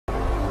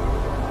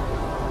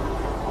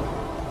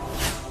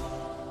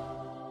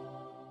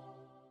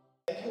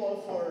Thank you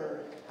all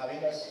for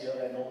having us here.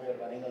 I know we are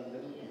running a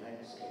little behind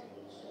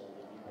schedule, so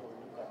we'll be told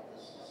to cut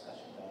this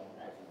discussion down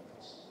to 30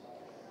 minutes.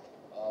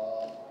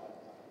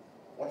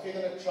 What we're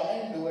going to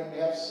try and do, and we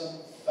have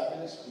some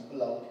fabulous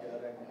people out here,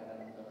 and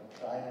I'm going to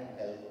try and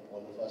help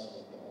all of us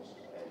make the most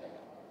of it.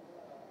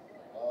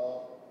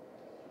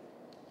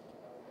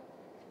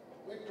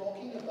 We're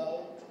talking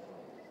about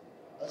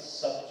a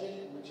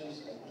subject which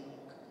is, I think,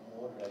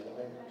 more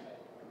relevant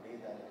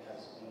today than it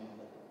has been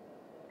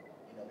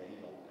in a very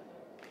long time.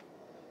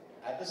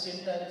 At the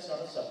same time, it's not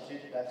a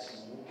subject that's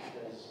new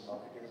because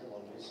marketers have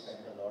always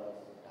spent a lot of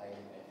time,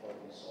 effort,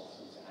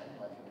 resources, and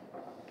money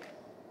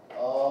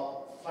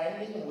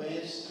finding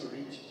ways to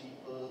reach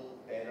people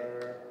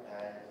better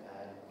and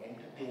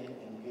entertain,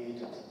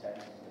 engage, and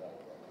sometimes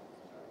interact.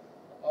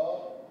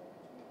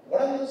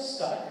 What I'm going to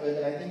start with,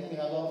 and I think we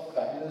have a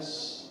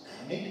fabulous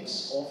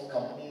mix of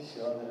companies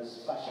here. There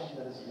is fashion,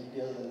 there is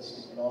retail, there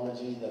is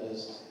technology, there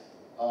is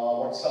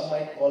what some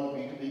might call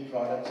B2B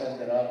products, and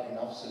there are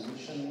enough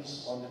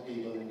solutions on the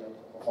table in terms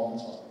of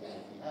performance marketing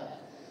that we have.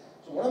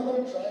 So what I'm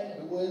going to try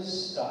and do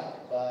is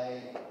start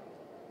by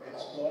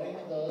exploring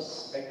the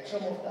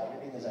spectrum of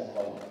targeting, as I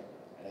call it,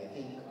 and I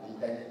think we'll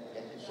then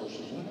get to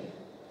social media,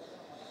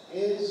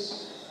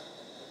 is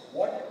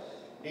what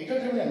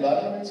data-driven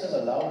environments have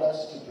allowed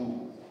us to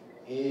do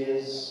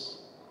is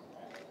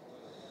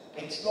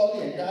explore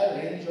the entire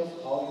range of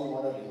how you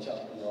want to reach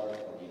out to your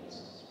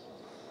audiences.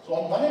 So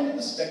on one end of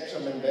the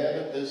spectrum, and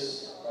bear with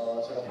this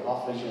sort of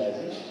half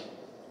visualization,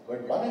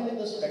 but one end of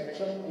the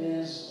spectrum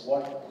is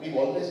what we've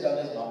always done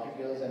as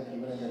marketers, and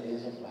even in the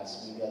days of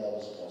mass media that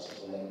was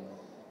possible, and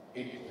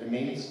it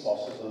remains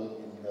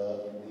possible in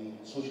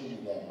the social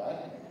media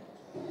environment,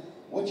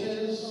 which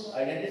is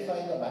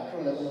identifying a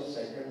macro level of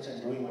segments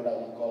and doing what I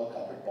would call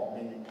carpet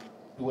bombing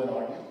to an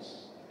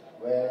audience,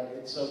 where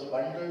it's a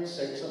bundled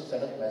set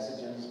of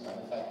messages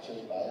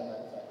manufactured by a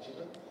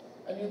manufacturer,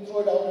 and you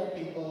throw it out at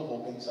people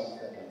hoping some of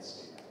them will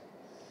stick.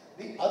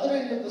 The other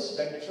end of the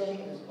spectrum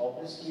is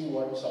obviously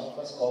what some of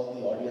us call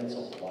the audience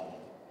of one,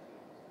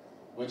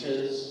 which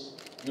is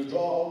you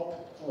draw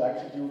out through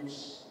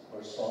attributes,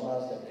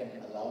 personas that can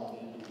allow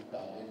me to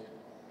target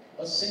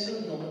a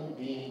single human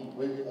being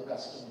with a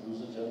custom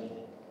user journey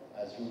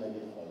as you may be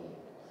following.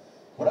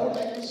 What I would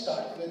like to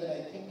start with, and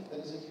I think there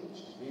is a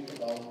huge debate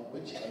about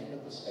which end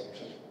of the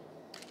spectrum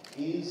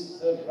is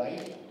the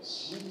right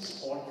sweet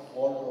spot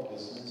for a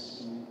business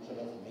to sort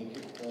of make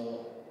it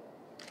the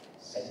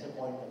center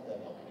point of their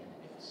marketing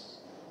mix.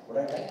 What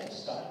I'd like to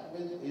start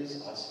with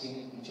is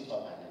asking each of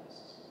our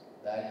panelists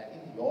that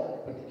in your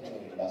particular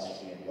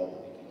industry and your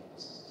particular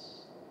business,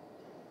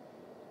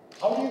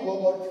 how do you go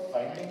about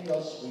finding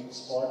your sweet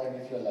spot,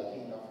 and if you're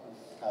lucky enough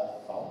to have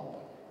found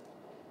one,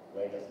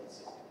 where does it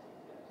sit?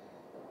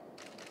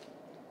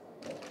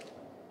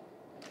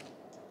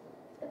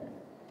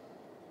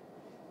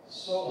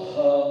 So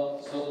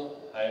I'm Prashant.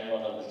 I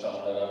run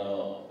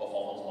a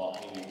performance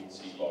marketing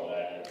agency called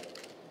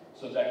AdLift.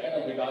 So that kind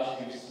of Vikas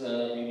gives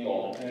me the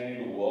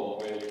opportunity to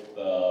work with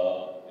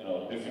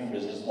different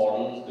business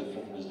models,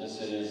 different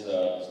businesses.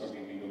 This could be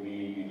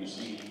B2B,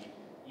 B2C,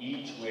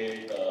 each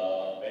with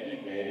very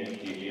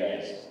varied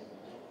KPIs.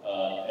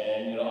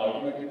 And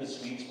ultimately the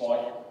sweet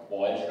spot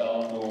boils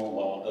down to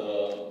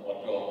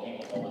what your key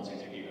performance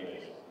indicator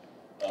is.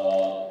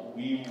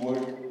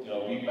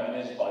 We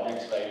manage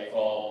budgets right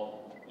from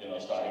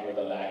starting with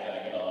a lakh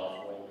and a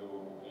half, going to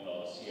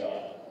CR.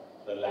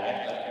 The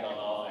lakh and a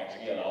half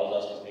actually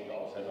allows us to think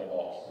outside the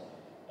box,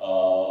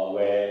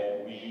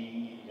 where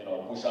we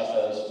push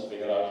ourselves to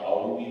figure out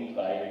how do we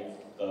drive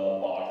the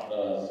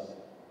partners'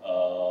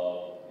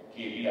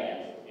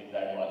 KPIs in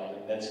that budget,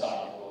 and then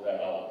start to grow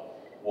that out,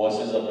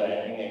 versus a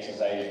branding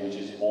exercise which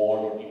is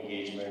more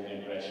engagement,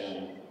 impression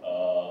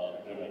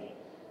driven.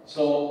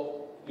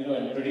 So in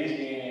today's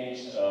day and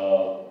age,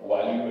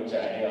 while we were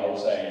chatting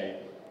outside,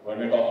 when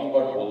we're talking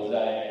about bullseye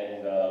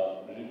and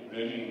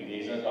really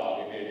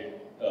laser-targeted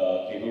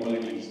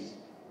capabilities,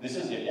 this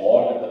has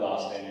evolved in the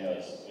last 10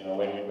 years.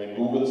 When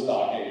Google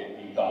started,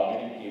 the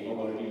targeting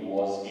capability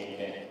was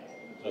intent.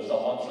 So if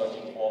someone's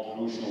searching for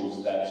blue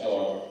shoes, that's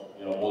your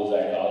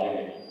bullseye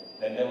targeting.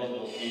 Then there was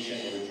location,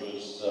 which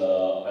was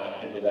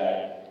mapped into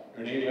that.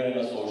 Today we're in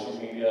a social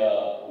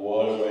media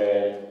world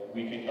where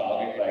we can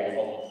target right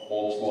from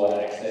folks who are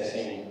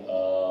accessing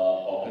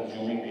or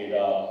consuming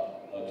data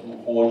through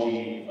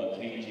 4G,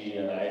 3G,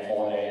 an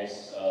iPhone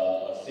X, a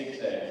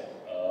 6X,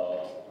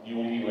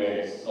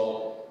 newlyweds.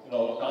 So,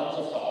 tons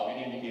of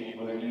targeting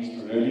capabilities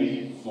to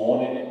really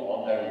zone in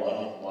on that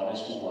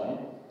one-to-one,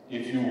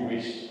 if you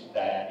wish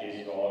that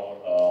is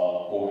your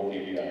core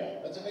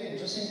KPI. That's a very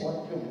interesting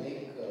point to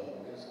make,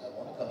 because I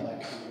want to come back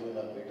to you in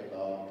a bit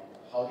about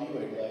how do you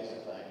advise a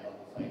client how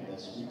to find their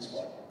sweet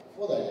spot.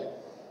 Before that,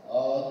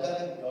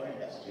 Karan, your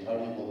industry, how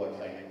do you go about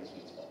finding the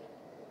sweet spot?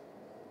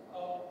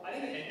 I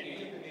think at the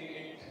end of the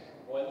day, it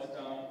boils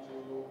down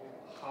to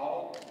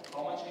how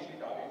much can you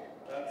target,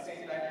 but at the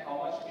same time, how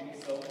much can you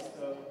service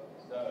the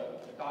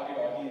target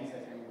audience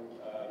that you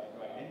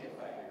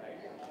identify,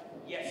 right?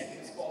 Yes,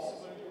 it is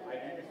possible to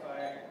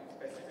identify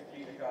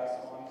specifically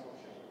Vikas on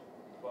social,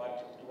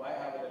 but do I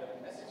have a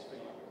relevant message for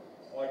you?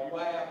 Or do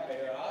I have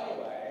better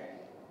ROI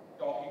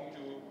talking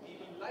to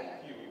people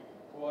like you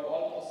who are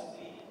all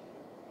possibly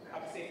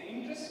have the same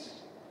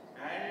interest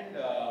and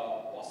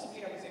possibly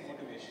have the same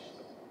motivation?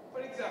 So,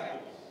 for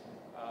example,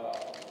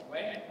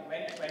 when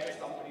does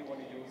somebody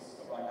want to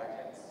use a contact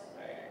lens?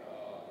 Right?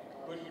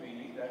 It could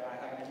be that I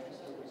have an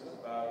interest which is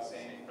about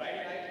saying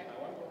Friday night I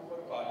want to go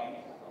for a party.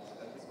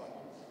 That's this one.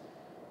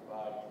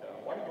 But I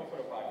want to go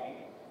for a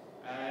party,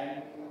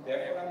 and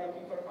therefore I'm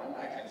looking for a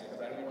contact lens because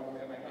I don't want to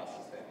wear my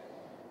glasses there.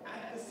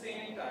 At the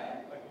same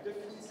time, a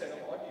different set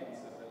of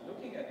audiences are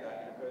looking at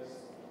that because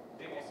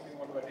they possibly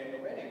want to attend a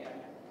wedding. And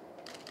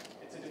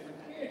it's a different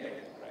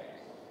creative,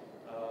 right?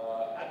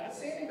 At the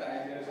same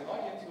time, there is an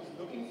audience who's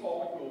looking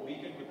forward to a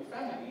weekend with the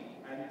family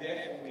and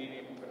therefore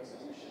maybe looking for a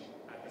solution.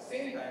 At the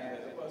same time,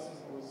 there's a person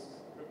who's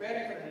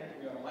preparing for an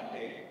interview on a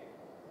Monday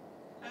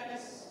and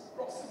is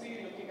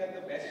possibly looking at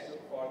the best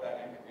look for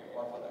that interview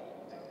or for that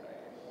meeting,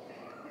 right?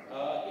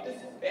 It is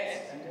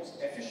best and most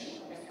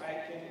efficient if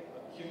I can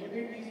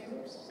accumulate these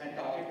groups and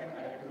target them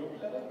at a group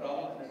level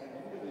rather than at an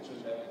individual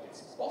level.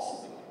 It's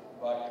possible,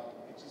 but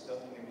it just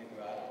doesn't give me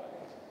the ROI.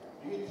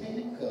 Do you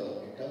think,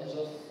 in terms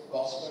of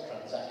cost per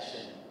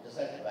transaction, does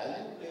that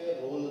value play a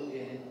role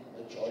in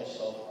the choice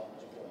of how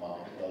much of your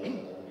marketing dollars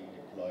are going to be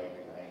deployed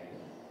behind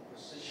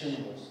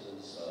precision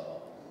versus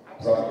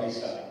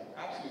broad-based targeting?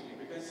 Absolutely,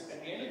 because at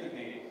the end of the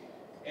day,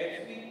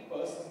 every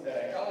person that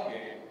I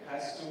target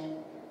has to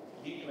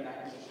lead to an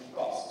acquisition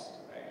cost.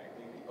 Right?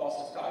 The cost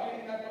of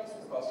targeting that person,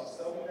 the cost of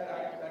serving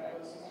that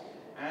person,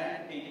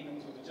 and taking them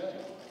through the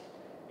journey.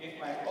 If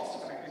my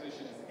cost of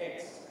acquisition is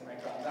X and my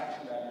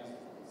transaction value is,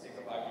 sake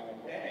of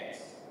argument, 10X,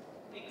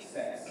 makes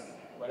sense.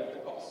 But if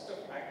the cost of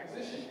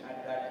acquisition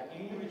at that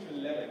individual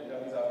level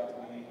turns out to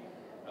be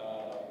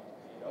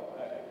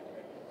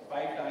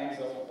 5 times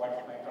of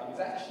what my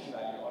transaction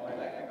value or my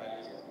lifetime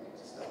value is, it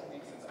just doesn't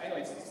make sense. I know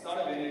it's not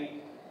a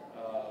very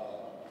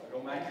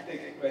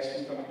romantic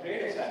question from a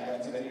creative standpoint.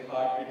 It's a very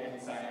hard-hitting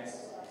science.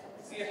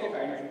 CFO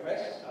kind of a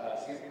question,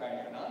 CFO kind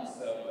of an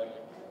answer,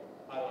 but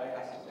ROI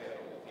has to play a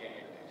role at the end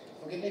of the day.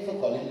 Forgive me for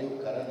calling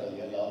you Karan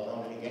earlier.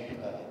 Now we get to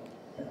Karan.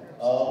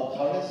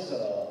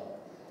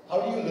 How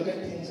do you look at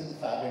things in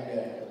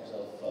Fabindia in terms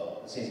of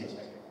the same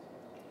perspective?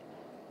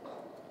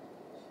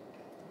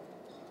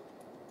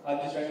 I'm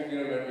just trying to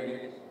figure out where to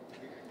begin.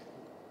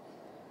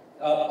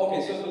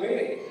 Okay, so the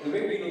way we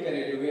look at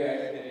it, the way I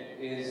look at it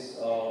is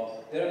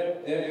there are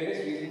various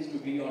reasons to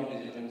be on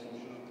digital and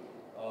social.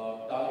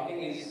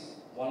 Targeting is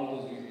one of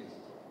those reasons.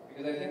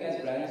 Because I think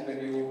as brands, when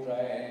you try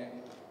and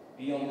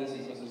be on this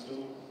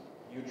ecosystem,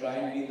 you try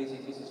and be in this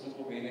ecosystem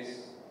for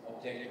various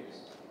objectives.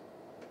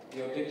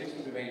 The objectives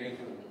could be very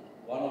different.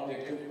 One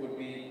objective could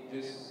be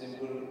just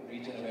simple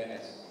reach and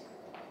awareness.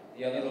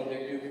 The other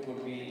objective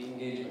could be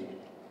engagement.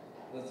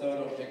 The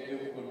third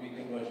objective could be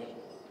conversion.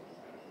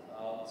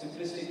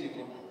 Simplistically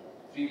put,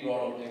 3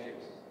 broad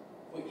objectives.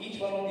 For each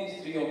one of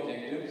these 3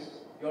 objectives,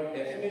 your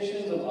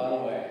definitions of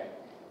ROI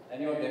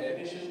and your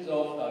definitions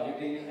of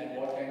targeting and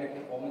what kind of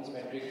performance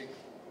metrics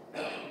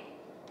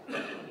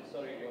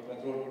sorry, my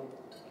throat,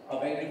 are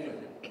very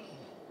different.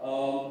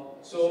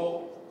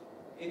 So,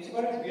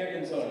 insofar as we are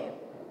concerned,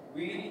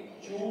 we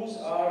choose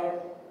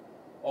our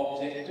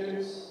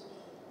objectives,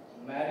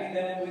 marry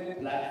them with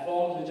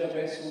platforms which are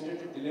best suited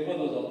to deliver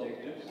those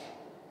objectives,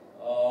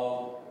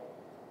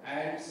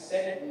 and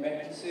set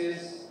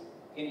matrices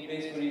in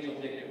place for each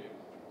objective.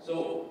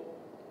 So,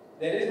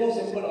 there is no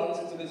simple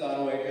answer to this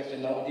ROI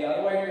question. Now, the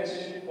ROI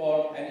question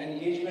for an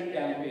engagement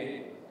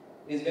campaign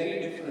is very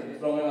different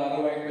from an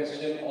ROI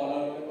question on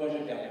a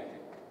conversion campaign.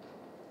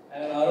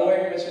 And an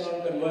ROI question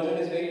on conversion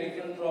is very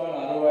different from an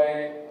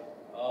ROI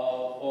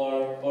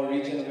for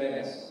reach and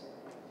awareness.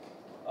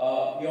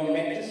 Your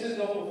matrices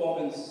of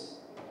performance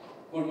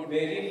could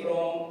vary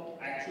from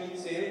actual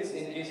sales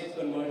in case of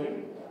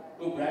conversion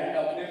to brand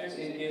uplifts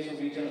in case of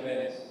reach and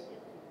awareness.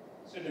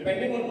 So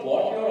depending on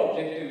what your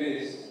objective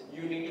is,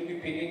 you need to be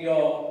picking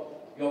your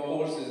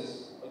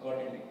courses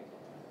accordingly.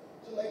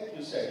 So like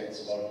you said,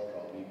 it's about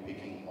probably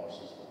picking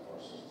horses for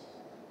courses.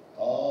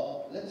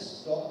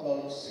 Let's talk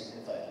about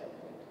Signify.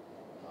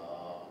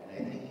 And I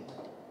think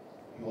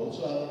you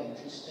also have an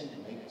interesting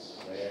mix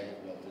where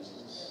your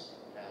business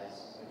has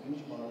a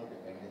huge amount of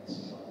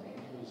dependency on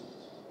end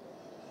users,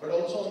 but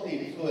also on the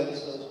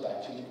influencers who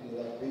actually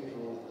play a big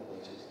role in the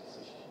purchase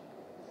decision.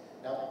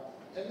 Now,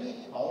 tell me,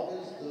 how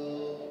does the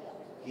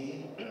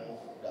game of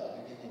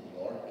targeting in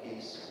your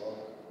case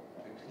work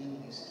between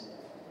these 2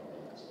 different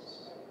audiences?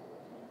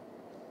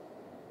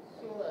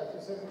 So, as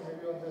you said,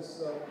 maybe on this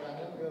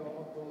panel, we are one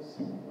of those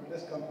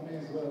oldest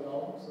companies who are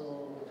around. So,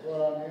 before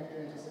our name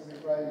change to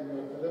Signify, we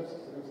were Philips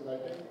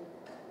Lighting. We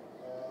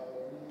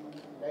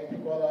like to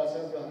call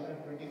ourselves a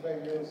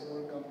 125 years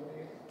old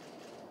company,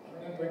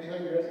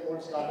 125 years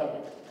old startup.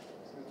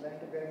 So, we're trying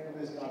to get into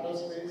this startup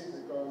space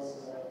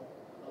because a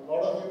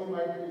lot of you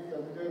might be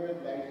familiar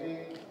with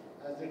lighting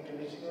as a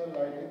traditional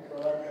lighting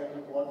product that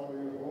you bought for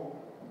your home.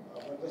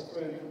 But just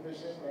for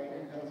information,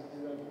 lighting has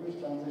been a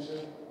huge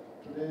transition.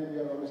 Today we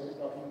are obviously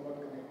talking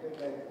about connected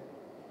lighting.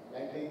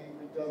 lighting,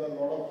 it does a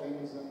lot of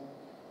things, and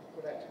you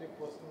could actually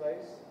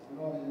personalize. You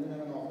know, even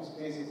in an office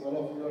space, if all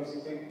of you are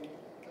sitting,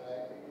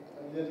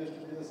 earlier used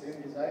to be the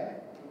same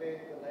design.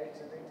 Today, the light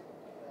setting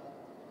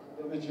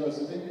under which you are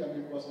sitting can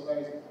be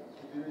personalized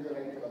to give you the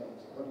right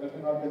colors. But let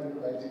me not get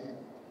into lighting.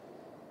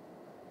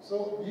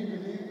 So we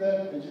believe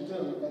that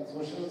digital and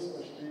social,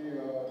 especially,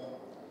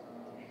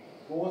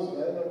 goes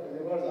well or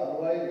delivers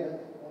ROI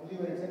only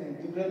when it's an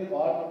integral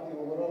part of the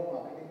overall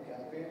marketing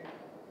campaign,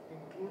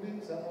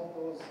 including some of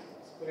those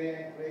spray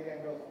and pray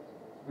kind of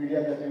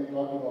media that you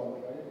talked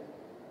about, right?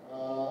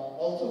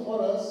 Also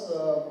for us,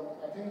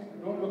 I think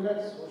we don't look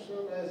at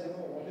social as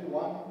only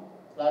one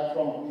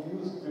platform. We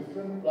use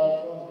different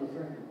platforms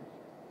differently.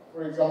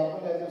 For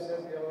example, as you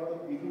said, we have a lot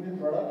of B2B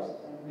products,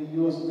 and we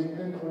use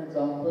LinkedIn, for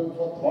example,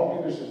 for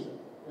thought leadership.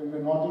 And we're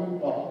not even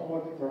talking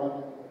about the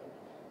product anymore.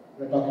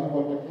 We're talking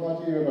about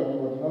technology, we're talking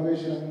about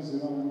innovations,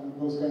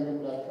 those kind of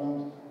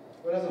platforms.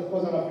 Whereas, of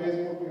course, on our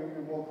Facebook, we will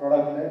be more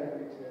product-led,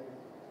 very clearly.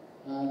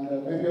 And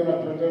maybe on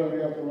our Twitter, we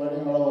are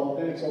providing a lot of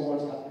updates of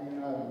what's happening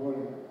in our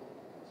world.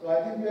 So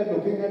I think we are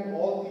looking at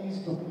all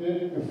these to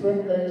create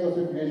different kinds of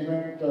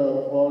engagement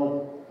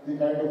for the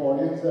kind of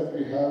audience that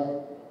we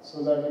have,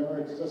 so that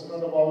it's just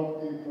not about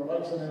the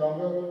products any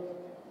longer,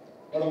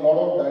 but a lot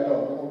of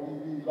dialogue.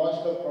 We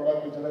launched a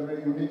product which had a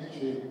very unique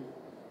shape.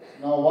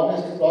 Now one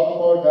is to talk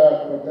about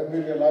that, but then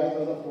we realized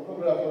there's a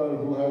photographer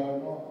who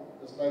had,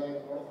 just like a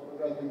lot of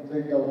photographs being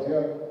clicked out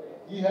here,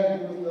 he had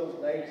used those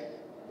lights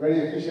very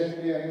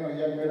efficiently, and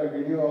he had made a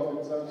video of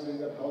himself saying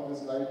that how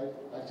this light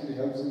actually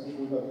helps him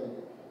shoot a thing.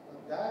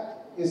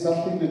 That is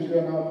something which we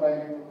are now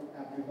trying to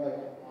amplify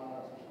on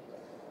our social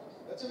platforms.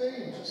 That's a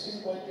very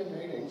interesting point you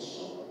made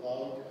also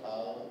about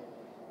how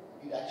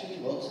it actually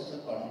works in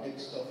the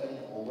context of an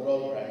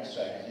overall brand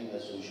strategy where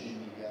social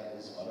media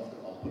is one of the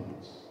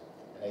components.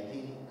 And I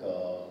think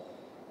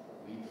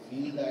we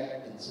feel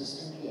that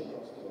consistently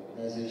across the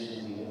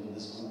organizations, even in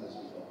this group as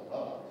we talk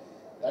about.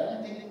 I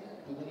don't think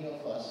too many of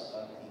us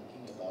are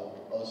thinking about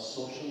a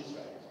social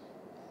strategy.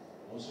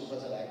 Most of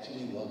us are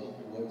actually working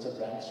towards a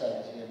brand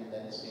strategy and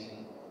then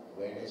saying,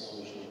 where does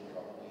social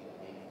probably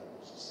make the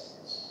most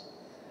sense?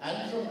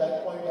 And from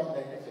that point on,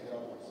 then to figure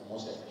out what's the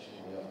most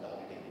efficient way of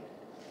targeting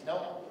it.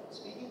 Now,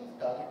 speaking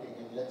of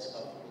targeting, let's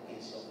come to the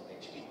case of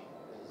HP.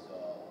 Because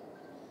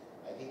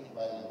I think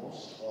while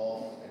most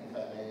of, and if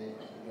I may,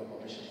 with your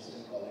permission,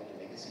 still call it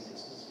legacy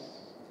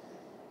businesses,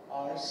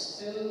 are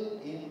still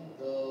in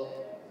the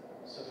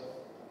sort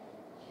of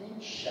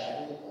huge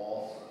shadow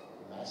of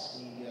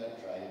mass media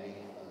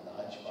driving a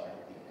large part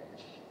of the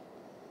attention.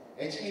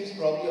 HP is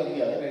probably on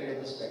the other end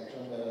of the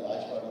spectrum where a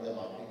large part of their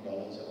marketing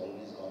dollars have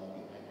always gone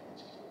behind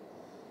HP.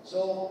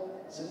 So,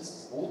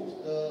 since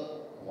both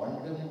the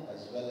quantum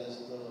as well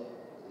as the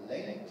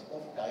length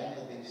of time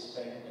that they've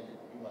spent, and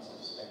you must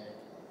have spent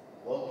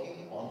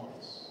working on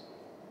this,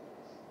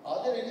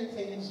 are there any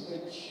things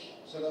which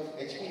sort of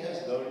HP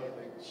has learned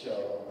which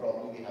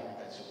probably we haven't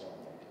touched upon?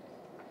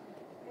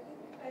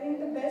 I think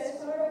the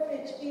best part of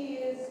HP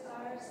is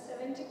our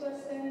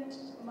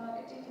 70%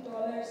 marketing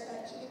dollars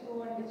actually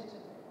go on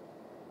digital.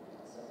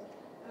 So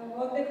I've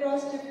worked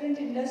across different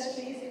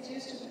industries. It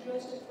used to be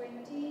close to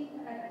 20,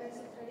 at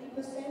best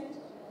 30%.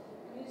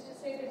 We used to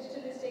say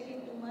digital is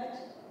taking too much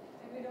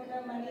and we don't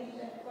have money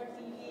left for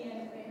TV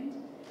and print.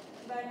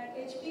 But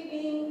HP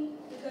being,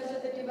 because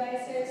of the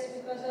devices,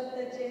 because of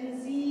the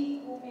Gen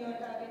Z whom you're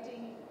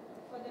targeting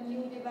for the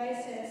new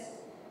devices,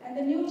 and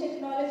the new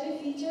technology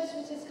features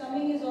which is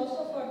coming is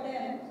also for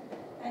them.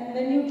 And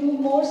when you do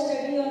more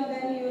study on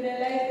them, you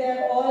realize they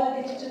are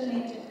all digital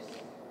natives.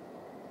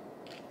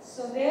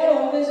 So they are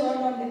always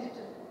on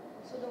digital.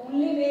 So the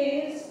only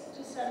way is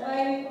to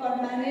survive or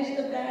manage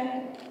the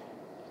brand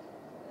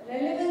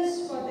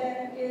relevance for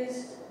them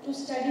is to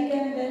study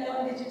them well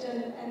on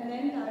digital and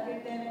then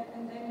target them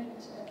and then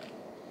reach them.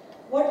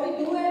 What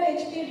we do at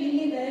HP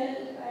really well,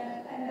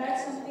 and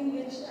that's something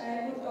which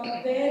I would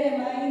talk, where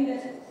am I in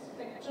the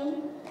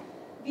spectrum?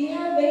 We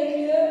have very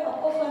clear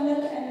upper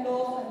funnel and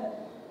lower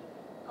funnel.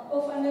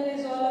 Upper funnel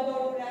is all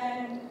about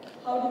brand,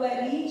 how do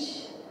I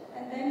reach,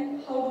 and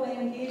then how do I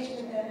engage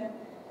with them.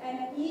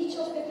 And each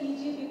of the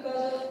PG,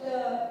 because of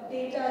the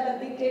data,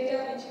 the big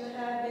data which you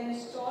have, the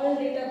installed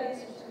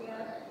database which we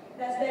have,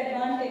 that's the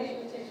advantage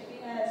which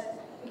HP has.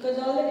 Because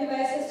all the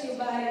devices you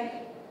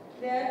buy,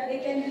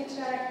 they can be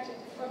tracked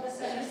for the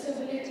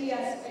serviceability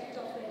aspect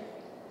of it.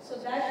 So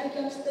that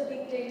becomes the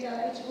big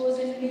data which goes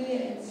in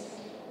millions.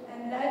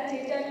 And that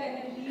data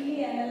can be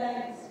really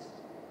analyzed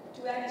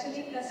to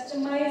actually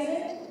customize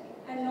it,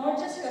 and not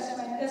just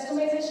customize.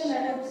 Customization,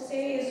 I would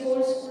say, is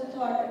old school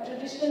thought.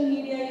 Traditional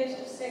media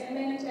used to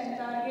segment and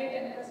target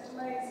and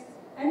customize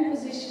and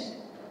position,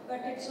 but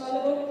it's all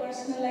about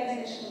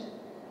personalization.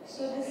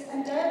 So this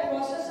entire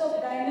process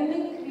of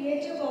dynamic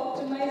creative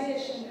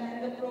optimization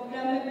and the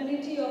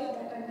programmability of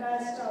that entire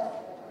stuff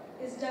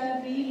is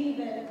done really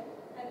well,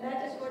 and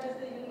that is what is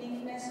the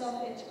uniqueness of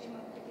HP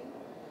marketing.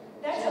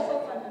 That's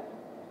upper funnel.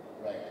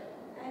 Right.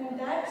 And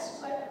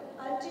that's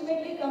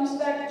ultimately comes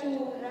back to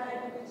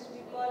RAD, which we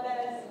call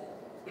as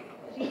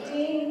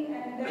retain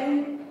and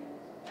then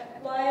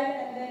acquire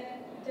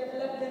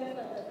develop them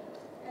further,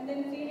 and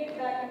then feed it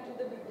back into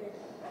the big data.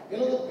 You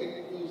know, the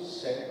bit you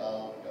said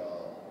about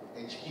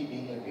HP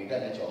being a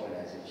data-rich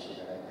organization,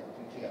 and I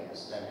completely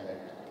understand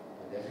that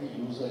with every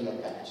user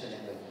you're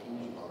capturing a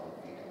huge amount of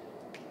data.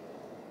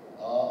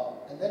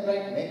 And then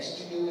right next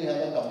to you, we have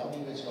a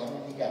company which not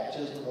only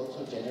captures but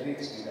also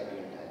generates data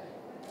real time.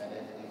 And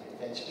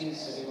if HP is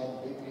sitting on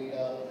big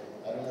data,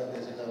 I don't know if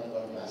there's a term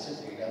called massive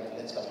data, but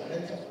let's cover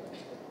it.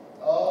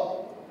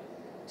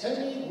 Tell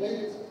me,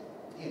 with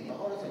the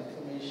amount of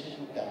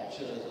information you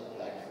capture as a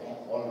platform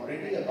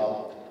already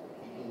about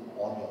people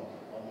on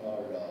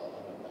your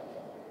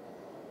platform,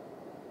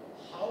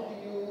 how do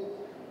you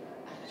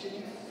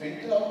actually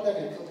filter out that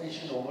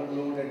information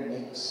overload and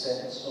make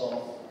sense of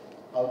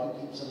how to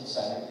keep some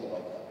sanity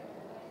about that?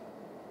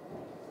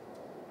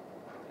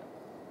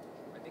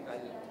 I think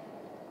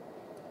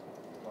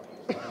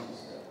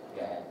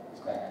yeah,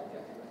 it's back.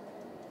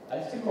 Yeah.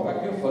 I'll still go back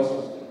to your first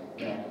question,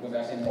 because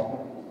that's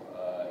important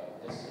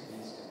to just at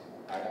least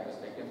add a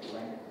perspective to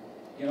it.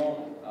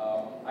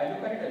 I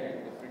look at it a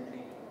little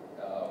differently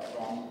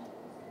from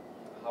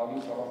how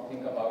you sort of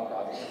think about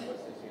targeting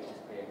versus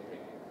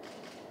preempting.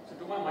 So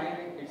to my mind,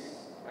 it's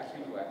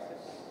actually two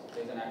axes.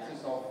 There's an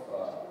axis of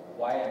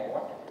why and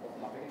what of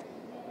marketing,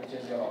 which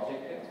is your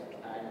objective,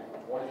 and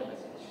what is the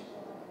message.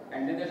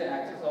 And then there's an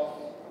axis of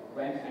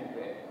when and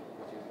where,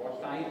 which is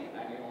what time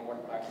and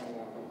what platform you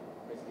want to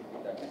basically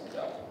put that message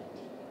out.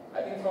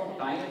 I think from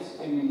times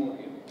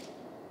immemorial,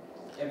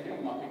 every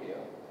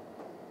marketer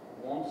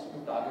wants to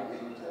target the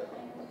user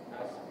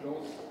as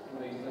close to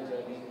the user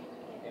journey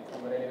and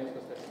from a relevance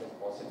perspective as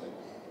possible.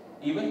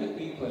 Even the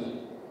people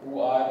who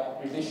are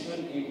traditional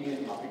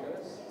ATL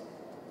marketers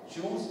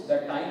choose the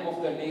time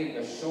of the day,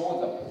 the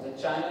show, the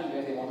channel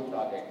where they want to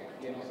target,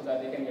 so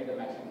that they can get the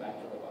maximum bang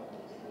for the buck.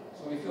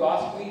 So if you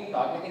ask me,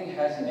 targeting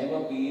has never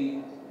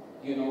been,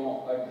 a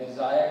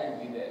desire to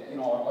be there,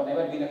 or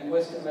never been a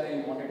question whether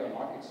you want it or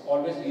not. It's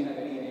always been a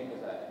very innate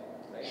desire,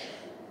 right?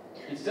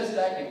 It's just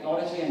that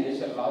technology and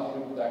digital allows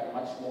you to do that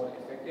much more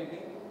effectively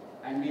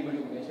and be able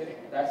to measure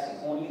it. That's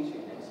the only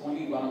change. It's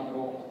only going to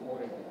grow more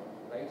and more,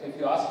 right? So if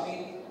you ask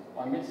me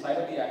on which side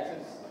of the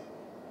axis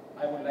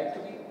I would like to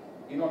be,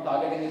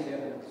 targeting is there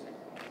 100%.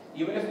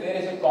 Even if there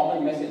is a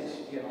common message,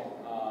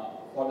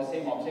 for the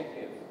same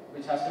objective,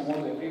 which has to go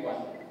to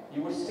everyone,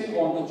 you would still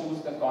want to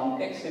choose the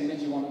context in which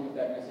you want to give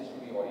that message to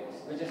the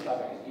audience, which is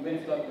targeting, even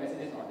if the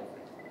message is not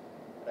different,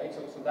 right?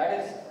 So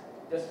that is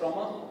just from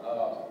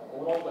a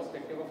overall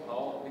perspective of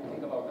how we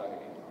think about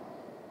targeting.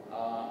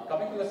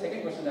 Coming to the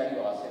second question that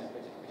you asked,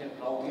 which is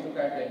how we look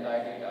at the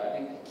entire data. I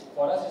think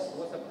for us it's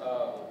both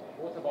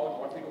about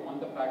what we do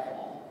on the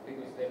platform,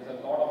 because there is a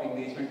lot of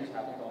engagement which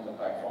happens on the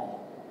platform,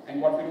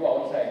 and what we do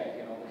outside,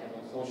 which is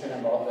on social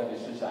and a lot of the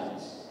digital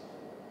channels.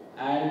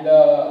 And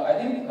I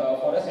think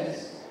for us it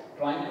is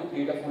trying to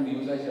create a full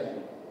user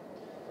journey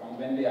from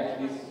when they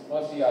actually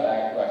first see our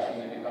ad to actually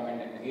when they come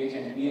and engage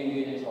and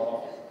de-engage and sort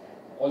of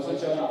also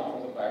churn out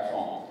from the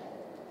platform.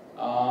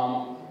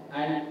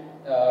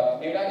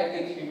 Data can be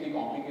extremely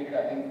complicated.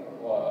 I think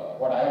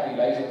what I have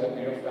realized over a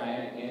period of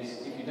time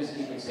is if you just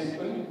keep it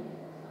simple,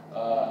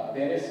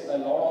 there is a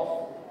lot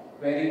of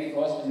very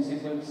first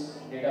principles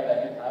data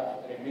that you have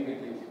readily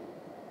with you.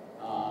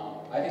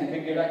 I think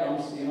big data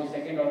comes,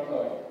 second or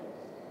third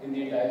in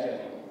the entire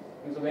journey.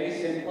 It's a very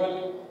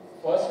simple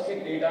first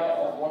click data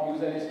of what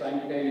user is trying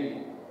to tell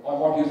you, or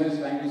what user is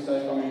trying to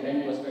search from an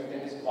intent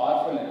perspective is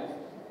powerful enough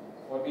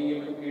for being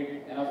able to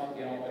create enough,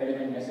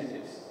 relevant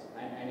messages.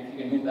 And if you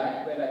can do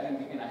that well, I think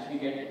we can actually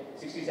get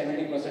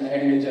 60-70%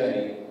 ahead in the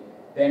journey.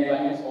 Then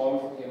trying to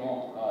solve,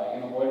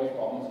 world of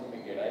problems with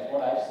big data. It's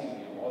what I've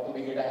seen. Although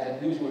big data has a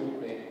huge role to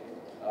play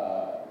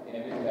in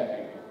everything that we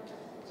do.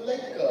 So, I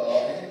think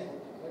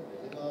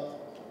the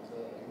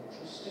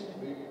interesting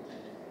bit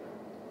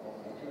of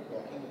what you're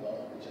talking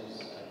about, which is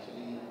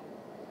actually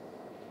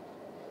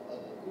a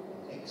good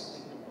next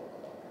thing to talk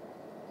about.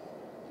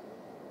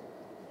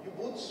 You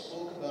both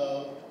spoke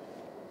about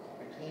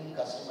between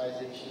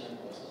customization and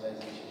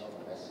personalization of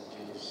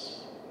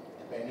messages,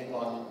 depending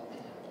on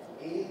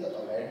A, the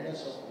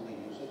awareness of who the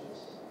user is,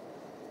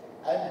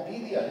 and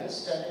B, the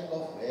understanding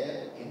of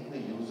where in the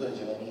user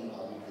journey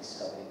are we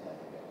discovering that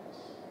awareness.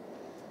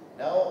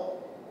 Now,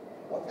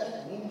 what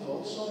that means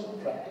also in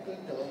practical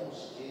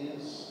terms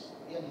is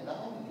we are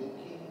now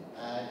looking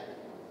at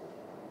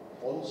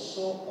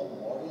also a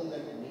model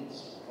that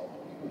needs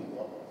probably to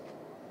evolve,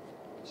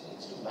 which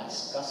needs to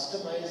mass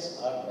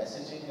customize our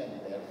messaging and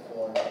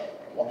therefore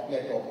what we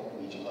are talking to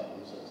each of our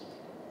users.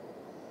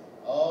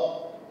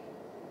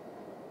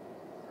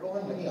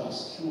 Rohan, let me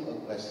ask you a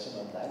question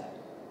on that.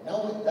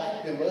 Now with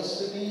that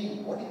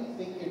diversity, what do you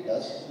think it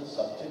does to the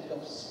subject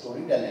of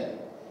storytelling,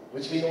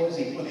 which we know is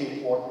equally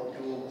important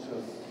to sort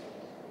of,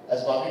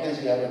 as marketers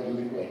we have a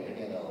duty to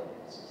entertain our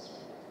audiences.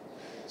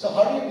 So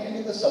how do you deal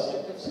with the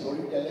subject of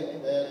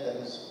storytelling there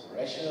is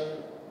pressure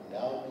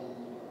now to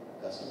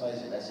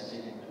customize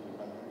messaging into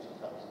hundreds of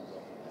thousands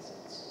of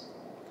assets?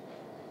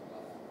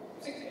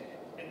 See,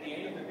 at the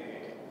end of the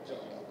day,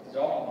 the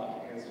job of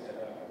marketers is to tell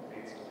a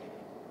great story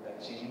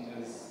that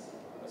changes,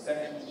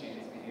 perceptions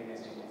changes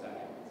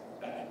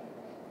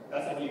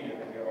holy grail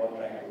that we are all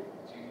trying to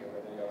achieve here,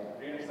 whether you're on the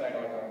creative side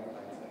or you're on the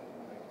client side.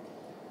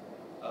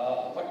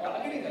 Right? What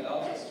targeting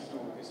allows us to do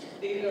is to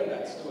tailor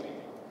that story,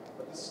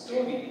 but the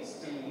story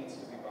still needs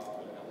to be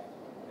powerful enough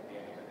at the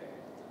end of the day.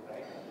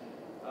 Right?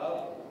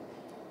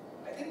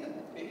 I think the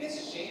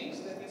biggest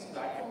change that these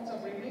platforms are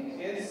bringing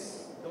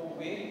is the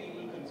way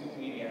people consume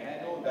media. And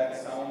I know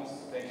that sounds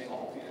very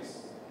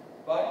obvious,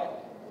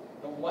 but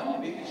the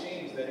one big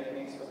change that it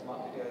makes for the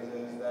marketers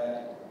is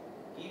that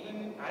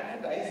even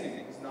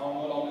advertising is now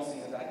no longer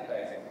seen as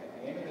advertising.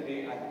 At the end of the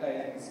day,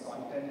 advertising is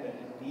content that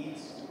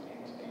needs to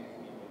entertain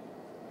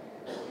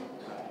people.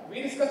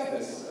 We discussed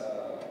this,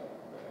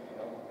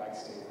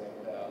 backstage,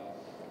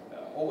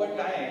 that over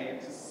time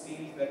it just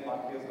seems that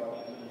marketers got a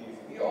little lazy.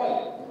 We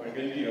all were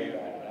guilty of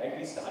that, right?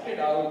 We started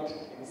out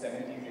in the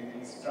 70s,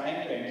 80s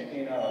trying to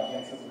entertain our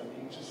audiences with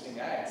interesting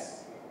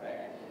ads,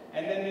 right?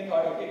 And then we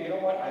thought, okay, you know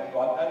what? I've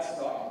got that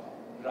stock.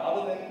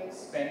 Rather than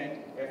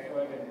spend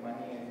effort and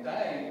money and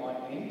time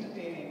on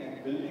entertaining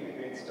and building a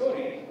great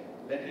story,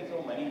 let me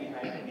throw money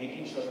behind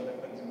making sure that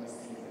the consumer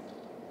sees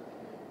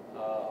it.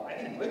 I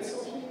think with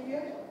social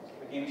media,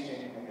 the game is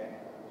changing again.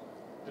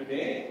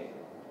 Today,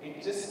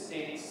 it just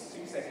takes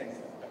 3 seconds,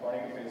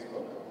 according to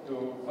Facebook,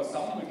 for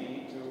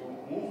somebody to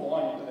move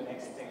on to the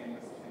next thing in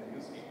the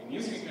newsfeed. The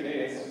newsfeed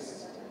today is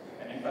just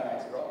an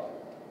infinite scroll.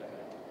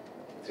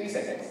 3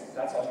 seconds,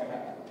 that's all you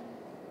have.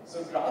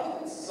 So rather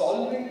than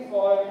solving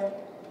for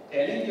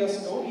telling your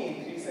story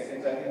in 3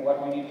 seconds, I think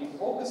what we need to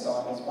focus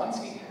on is once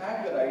we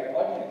have the right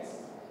audience,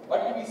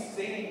 what do we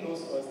say in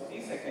those first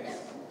 3 seconds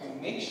to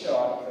make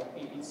sure that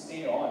people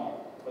stay on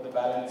for the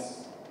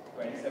balance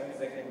 27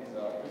 seconds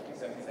or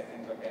 57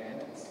 seconds or 10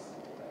 minutes.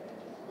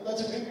 Well,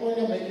 that's a good point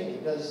you're making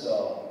because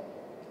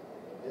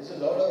there's a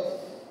lot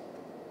of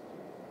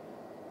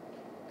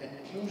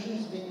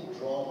conclusions being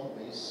drawn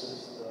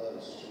basis the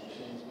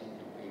restrictions being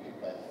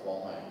dictated by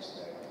formats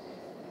that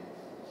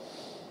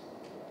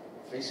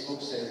if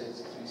Facebook says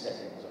it's 3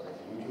 seconds or if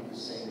YouTube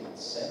is saying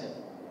it's 7.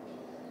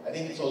 I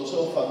think it's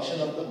also a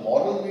function of the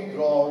model we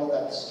draw out of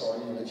that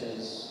story, which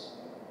is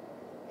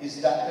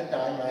that the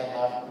time I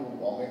have to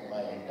vomit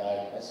my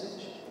entire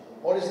message?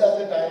 Or is that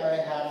the time I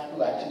have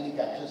to actually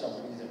capture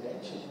somebody's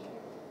attention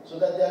so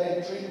that they are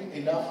intrigued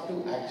enough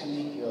to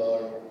actually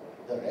hear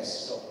the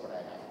rest of what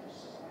I have to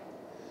say?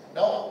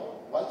 Now,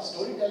 while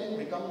storytelling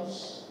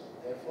becomes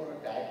therefore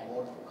a tad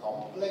more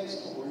complex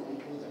to hold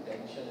people's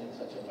attention in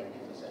such a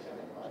multifaceted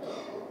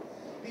environment,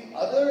 the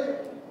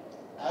other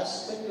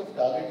aspect of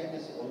targeting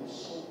is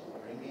also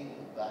bringing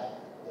back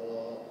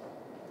the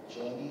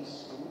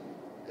journeys to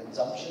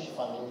consumption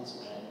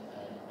funnels and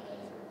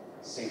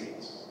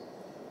sales,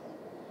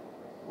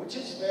 which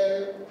is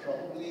where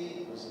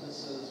probably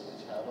businesses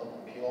which have a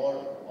pure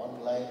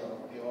online or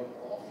a pure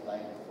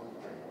offline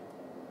footprint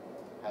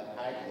have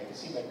had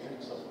legacy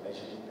metrics of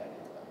measuring that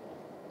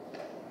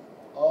impact.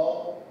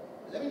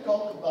 Let me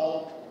talk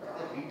about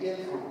the retail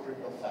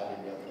footprint of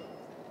Fabindia.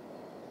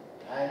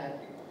 And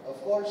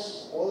of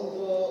course, all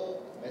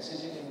the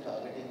messaging and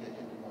targeting that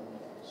you do on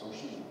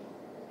social media,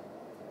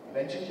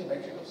 eventually the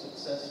metric of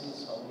success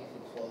is how many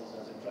footfalls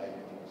does it drive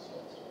into your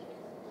stores.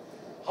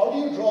 How do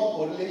you draw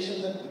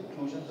correlations and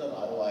conclusions on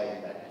ROI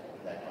in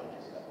that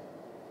context?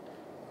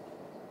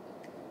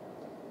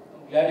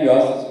 I'm glad you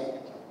asked this.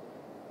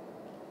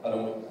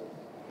 Hello.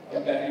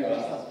 I'm glad you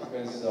asked this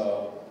because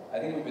I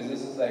think for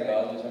businesses like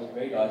ours, which have a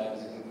very large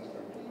physical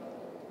footprint,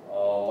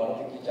 one of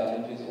the key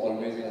challenges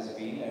always has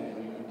been and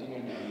will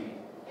continue to be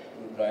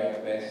to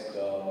drive best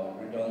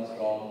returns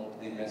from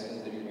the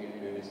investments that you made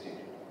in real estate.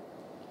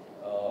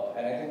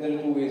 And I think there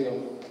are two ways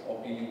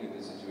of dealing with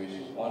this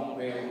situation. One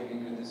way of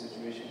dealing with this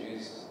situation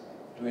is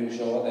to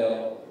ensure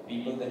that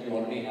people that you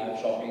already have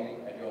shopping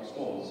at your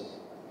stores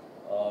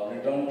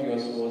return to your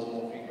stores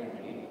more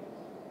frequently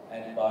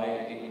and buy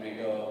in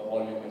greater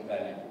volume and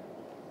value.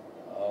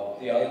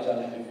 The other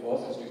challenge, of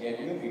course, is to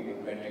get new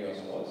people to enter your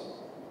stores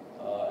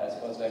as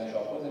first-time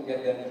shoppers and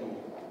get them to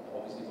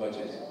obviously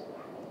purchase.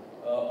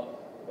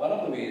 One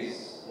of the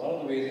ways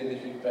in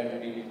which we try to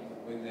deal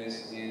with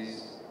this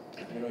is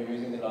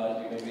using the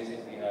large database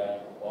that we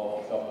have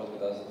of shoppers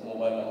with us,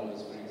 mobile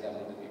numbers, for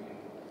example, that people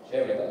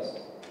share with us,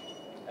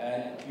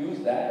 and use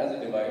that as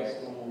a device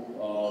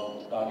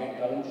to target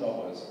current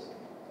shoppers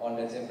on,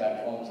 let's say,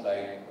 platforms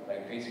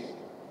like Facebook,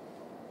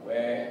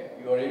 where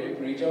you are able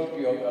to reach out to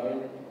your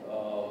current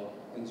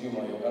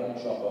consumer, your current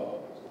shopper,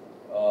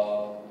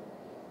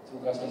 through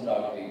custom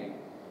targeting,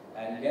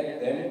 and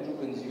get them to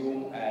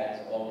consume ads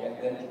or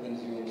get them to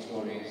consume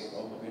stories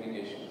or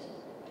communications,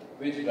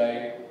 which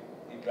drive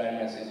the brand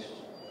message,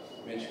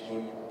 which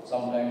could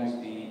sometimes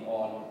be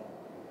on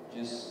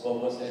just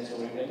purpose-led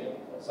storytelling,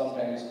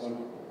 sometimes could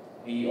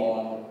be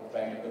on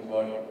trying to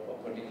convert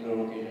a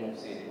particular occasion of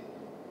sale.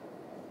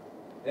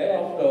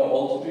 Thereafter,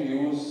 also to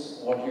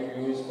use what you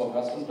use for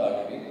custom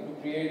targeting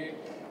to create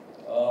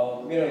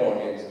mirror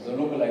audiences or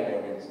lookalike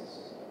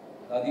audiences.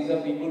 Now, these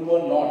are people who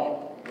are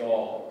not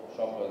your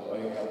shoppers or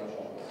your current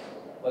shoppers,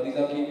 but these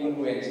are people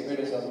who exhibit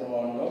a certain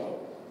amount of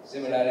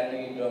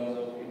similarity in terms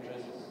of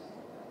interests,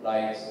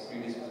 likes,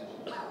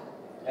 predispositions.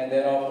 and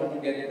thereafter to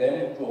get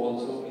them to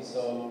also be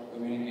served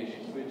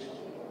communication, which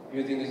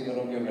you think is going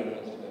to be of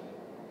relevance to them.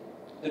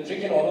 The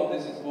trick in all of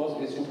this, of course,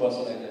 is to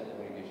personalize that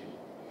communication.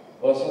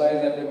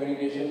 Personalize that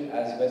communication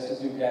as best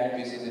as you can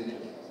based on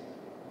interest.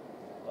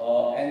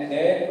 And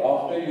then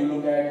after you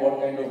look at what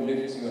kind of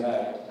lifts you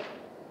have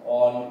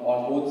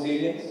on both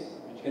salience,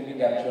 which can be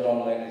captured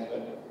online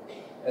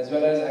as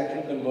well as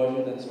actual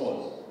conversions and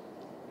stores.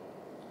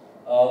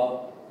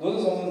 Those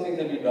are some of the things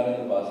that we've done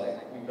in the past.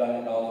 Like we've done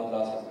it now for the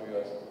last couple of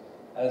years,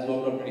 and it's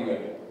worked out pretty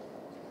well.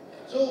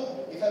 So,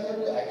 if I were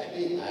to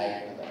actually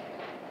add to that,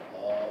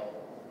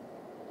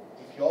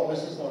 if your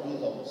business model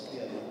is obviously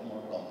a little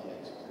more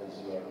complex because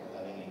you are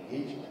having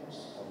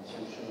engagements on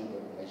social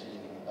but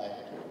measuring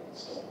impact in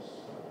stores.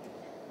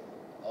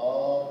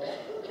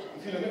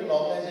 If you look at an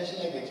organization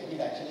like HP,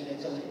 it actually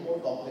gets a little more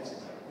complex in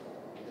that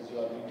because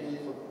your retail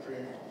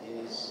footprint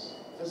is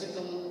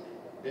physical,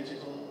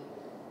 digital.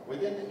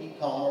 Within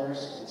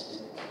e-commerce,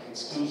 it's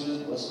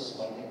exclusive versus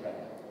multi-brand.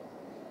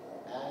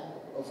 And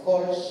of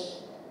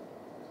course,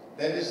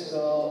 there is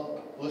the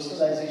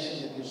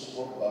personalization that you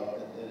spoke about,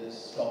 that there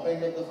is top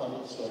end of the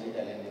funnel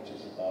storytelling, which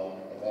is about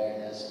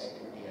awareness,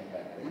 equity, and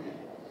brand building.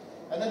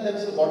 And then there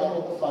is the bottom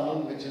of the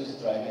funnel, which is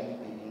driving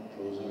people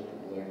closer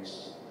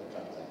towards the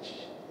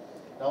transaction.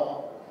 Now,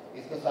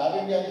 if the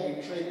Fabindia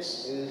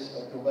matrix is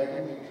a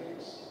 2x2 matrix,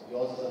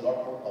 yours is a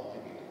lot more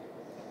complicated.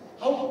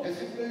 How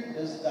difficult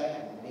does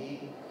that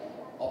make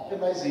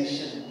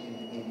optimization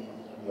in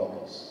your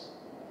case?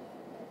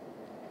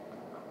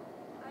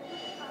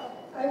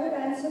 I would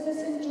answer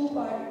this in two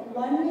parts.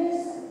 One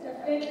is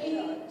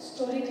definitely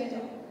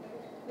storytelling,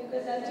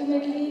 because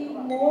ultimately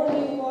more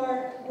you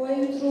are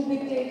going through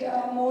big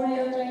data, more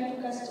you are trying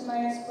to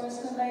customize,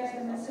 personalize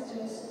the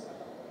messages,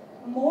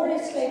 more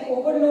it's like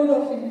overload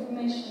of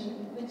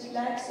information which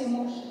lacks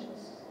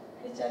emotions,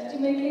 which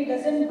ultimately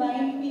doesn't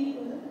bind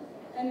people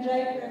and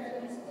drive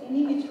preference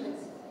any which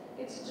ways.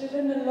 It's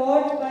driven a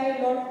lot by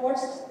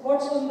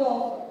what's on the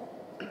offer.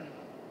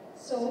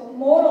 So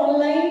more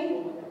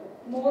online,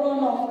 more on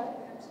offer.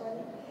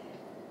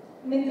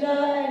 Myntra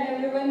and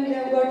everyone, they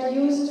have got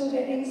used to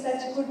getting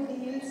such good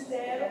deals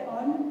there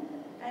on,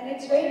 and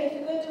it's very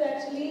difficult to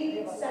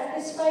actually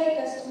satisfy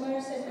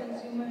customers and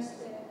consumers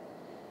there.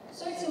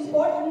 So it's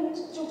important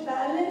to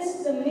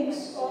balance the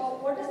mix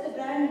of what does the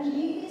brand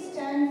really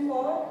stand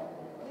for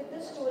with the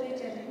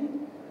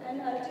storytelling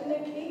and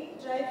ultimately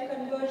drive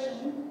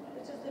conversion,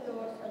 which is the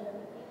lower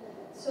funnel.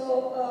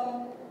 So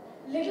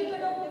little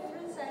bit of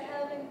difference I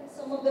have in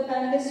some of the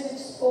panelists which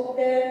spoke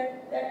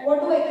there, that what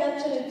do I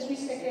capture in 3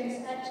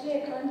 seconds?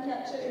 Actually, I can't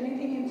capture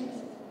anything in 3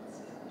 seconds.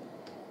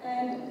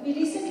 And we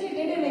recently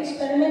did an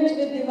experiment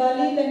with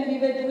Diwali when we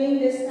were doing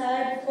this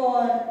ad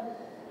for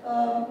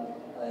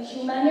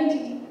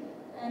humanity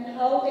and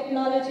how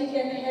technology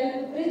can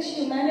help bridge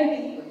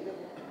humanity.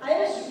 I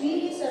was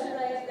really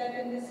surprised that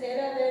in this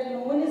era where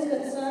no one is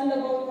concerned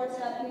about what's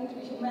happening to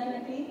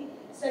humanity,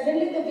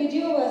 suddenly the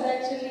video was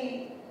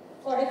actually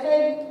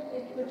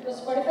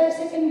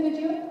 45-second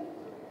video,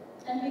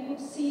 and we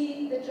could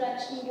see the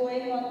traction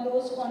going on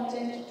those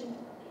content too.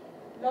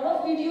 A lot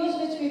of videos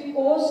which we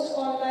post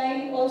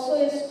online also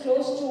is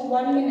close to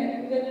 1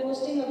 minute. We were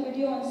posting a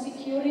video on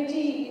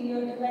security in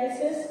your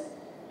devices.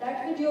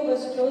 That video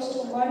was close to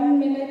 1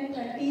 minute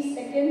 30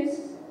 seconds,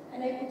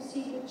 and I could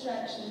see good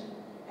traction.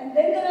 And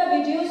then there are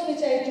videos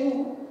which I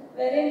do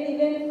wherein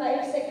even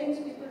 5 seconds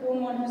people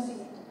don't want to see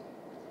it.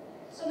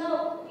 So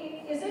now,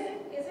 is it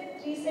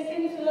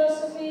 3-second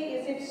philosophy?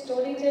 Is it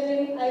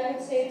storytelling? I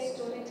would say it's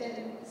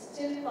storytelling. It's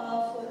still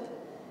powerful.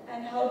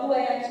 And how do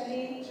I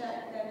actually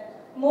track that?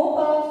 More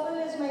powerful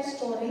is my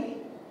story.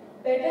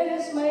 Better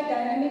is my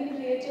dynamic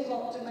creative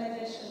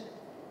optimization.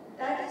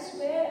 That is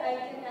where I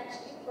can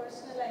actually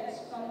personalize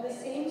from the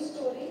same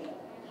story.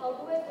 How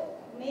do I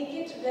make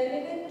it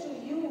relevant to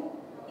you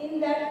in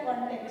that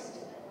context?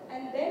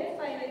 And then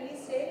finally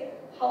say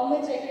how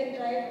much I can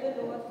drive the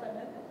lower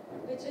funnel,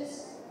 which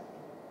is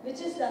the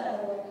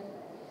ROI.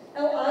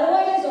 Now,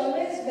 ROI is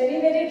always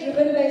very, very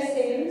driven by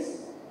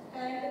sales,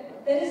 and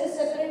there is a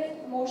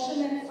separate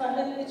motion and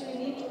funnel which we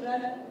need to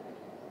run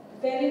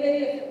very,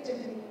 very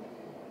effectively.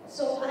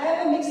 So, I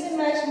have a mix and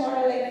match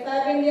model like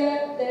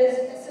Fabindia, there is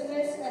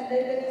SMS, and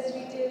then there is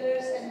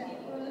retailers and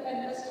people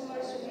and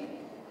customers to be.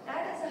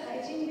 That is a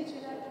hygiene which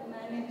we have to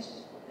manage.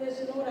 There is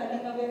no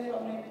running away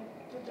from it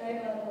to drive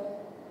ROI.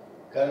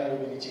 Karan,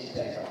 will you change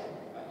that?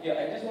 Yeah,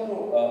 I just want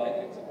to, I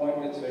think it's a point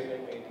that's very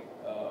well made,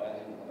 and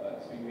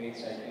it's been made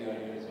slightly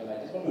earlier as well. I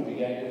just want to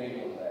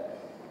reiterate on that.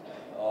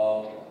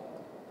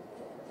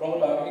 From a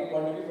targeting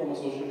point of view, from a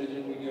social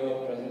digital media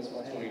presence,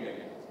 from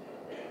storytelling.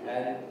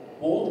 And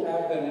both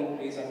have their own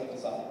place under the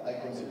sun. I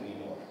couldn't agree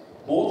more.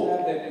 Both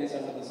have their place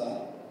under the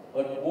sun,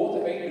 but both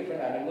are very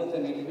different animals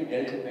and need to be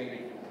dealt with very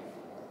differently.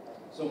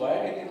 So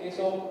while in the case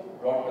of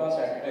broadcast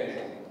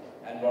advertising,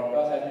 and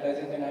broadcast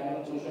advertising can happen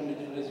on social and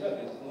digital as well.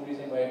 There's no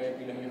reason why it should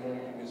be limited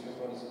only to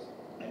newspapers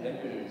and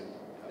televisions.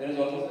 There is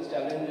also this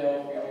challenge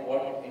of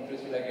what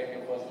interest will I get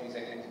in the first 3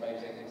 seconds,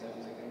 5 seconds, 7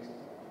 seconds.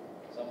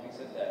 Somebody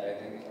said that, I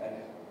think,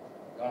 and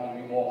can't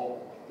agree more.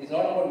 It's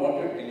not about what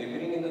you're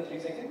delivering in the 3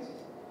 seconds,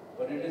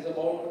 but it is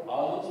about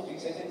are those 3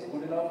 seconds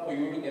good enough for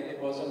you to get the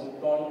person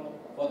hooked on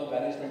for the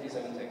balance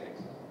 27 seconds.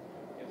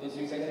 If those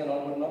 3 seconds are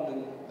not good enough,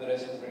 then the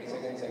rest of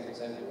 27 seconds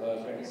will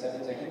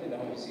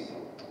never be seen.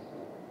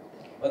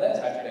 But that's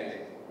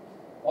advertising.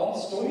 On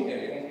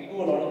storytelling, and we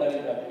do a lot of that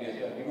in Puri as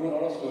well. We do a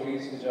lot of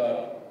stories which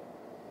are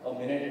a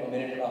minute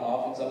and a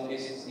half, in some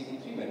cases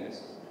even 3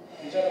 minutes,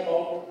 which are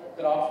about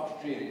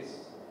craft trails.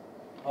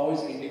 How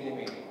is indigo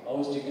made? How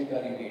is chicken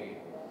curry made?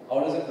 How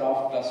does a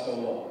craft cluster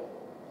work?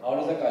 How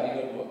does a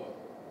karigar work?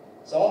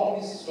 Some of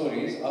these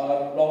stories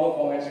are longer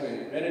format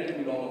stories,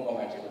 relatively longer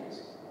format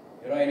stories.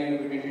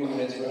 Anywhere between 2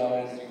 minutes to an hour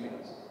and 3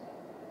 minutes.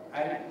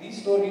 And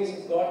these stories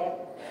have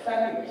got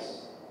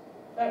fabulous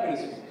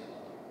views,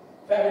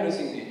 fabulous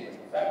engagement,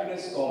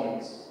 fabulous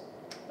comments,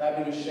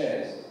 fabulous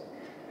shares.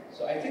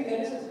 So I think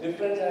there is a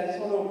difference, and I just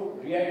want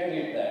to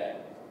reiterate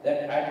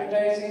that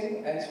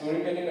advertising and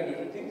storytelling are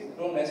different things.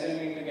 They don't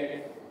necessarily need to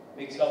get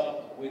mixed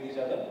up with each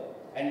other.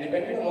 And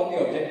depending on what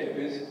the objective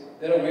is,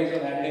 there are ways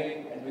of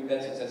handling and doing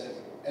that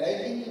successfully. And I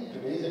think in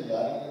today's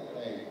environment,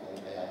 I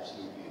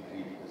absolutely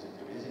agree, because in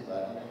today's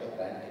environment, a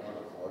brand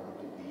cannot afford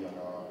to be on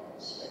a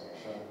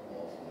spectrum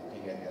of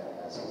looking at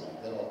that as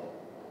either or.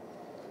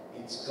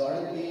 It's got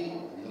to be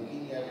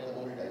looking at the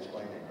whole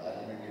touchpoint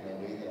environment in a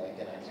way that I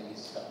can actually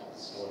stuck the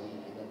story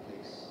in a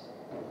place.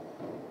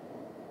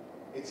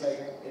 It's like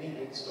any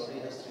great story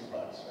has 3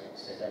 parts, right?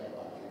 Setup,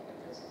 conflict,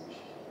 and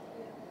resolution.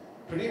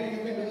 Today what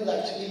you can do is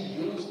actually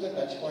use the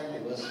touchpoint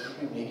diversity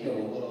to make your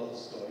overall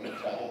story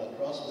travel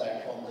across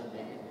platforms and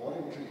make it more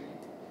intriguing,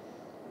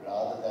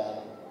 rather than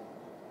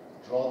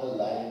draw the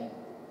line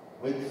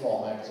with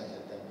formats and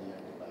let them be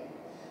undivided.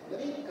 Let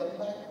me come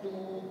back to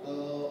the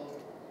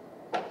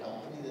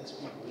company that's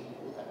been doing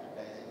both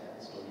advertising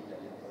and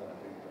storytelling for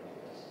 120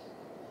 years.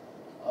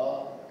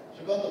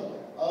 Sukanto,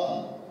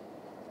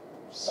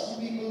 some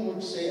people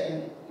would say,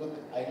 and look,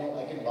 I know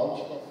I can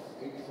vouch for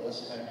it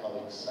firsthand how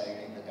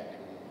exciting the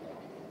category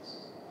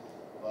is.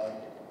 But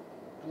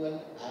to an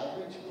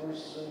average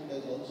person,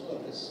 there's also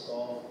a risk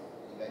of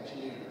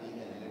eventually being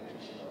an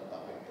electrician or a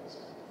carpenter.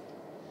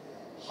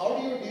 How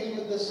do you deal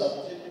with the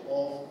subject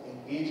of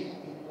engaging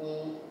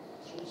people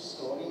through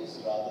stories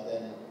rather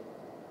than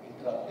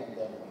interrupting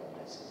them with your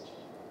message?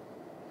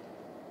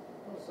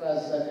 So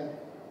as I think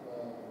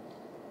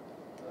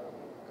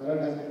Karan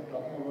has been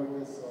talking about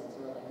this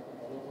also, I think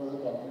all of us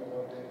are talking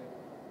about it.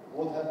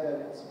 Both have their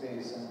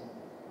space,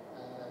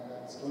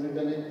 and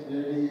storytelling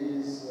clearly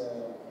is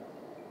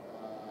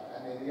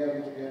an area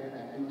which we are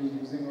actively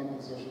using on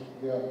the social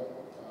media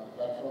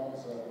platforms.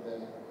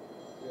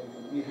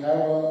 We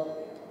have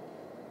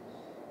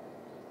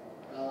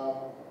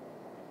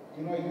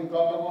you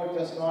talk about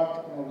just not,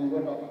 we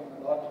were talking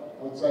a lot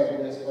outside,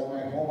 yes, but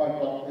my home I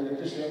talked to the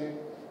electrician,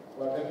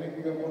 but let me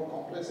give you a more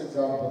complex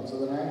example.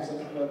 So when I am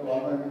sitting at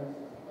government,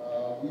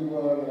 we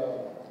were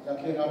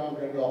lucky enough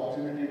to get the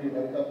opportunity to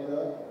welcome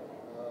the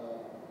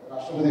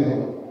Rashtrapati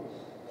Bhavan.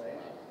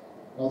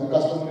 Now the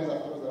customer is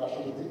of course the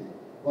Rashtrapati,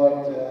 but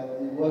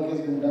the work is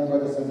being done by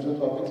the Central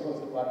Public Works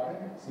Department,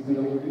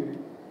 CPWD,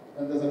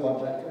 and there's a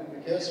contractor.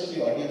 Here's to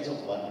the audience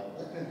of one.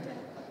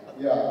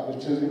 Yeah,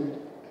 literally.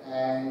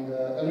 And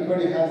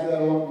everybody has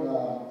their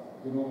own,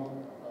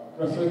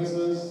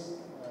 preferences,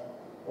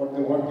 what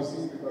they want to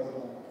see, because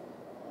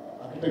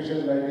architecture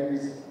lighting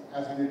is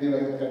as creative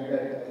as it can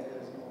get.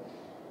 There's no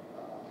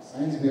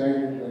science behind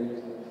it,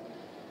 right?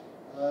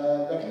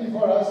 Luckily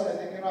for us, I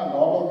think a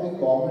lot of the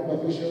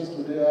government officials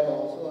today are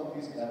also on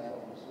these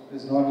platforms. It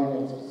is not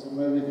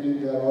somewhere we feel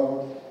they are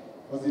all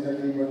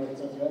fuzzy-duddy, but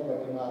etc.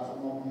 But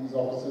some of these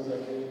officers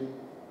are really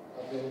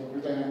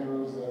Twitter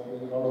handles, a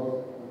lot of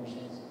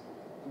promotions.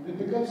 We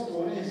pick up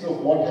stories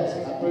of what has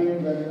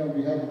happened when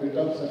we have built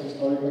up such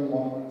historical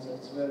monuments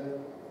elsewhere.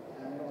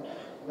 And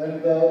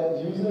when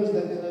the users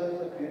themselves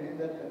are creating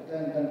that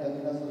content and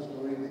telling us the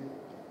stories,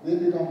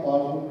 they become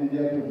powerful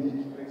media to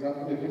reach. For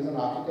example, if there is an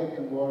architect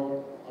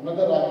involved,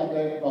 another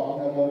architect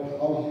talking about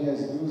how he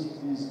has used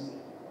these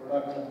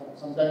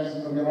products. Sometimes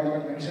we are not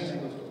even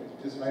mentioning those stories,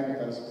 which is fine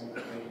with us.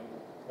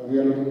 We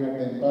are looking at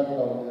the impact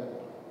out there.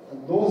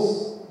 And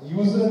those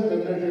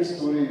user-generated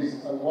stories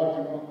are what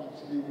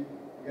actually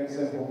gets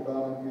them hooked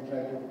on, and we try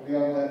to play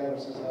on that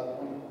versus our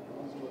own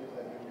stories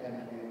that we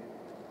can create.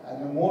 And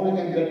the more we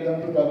can get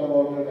them to talk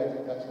about it, I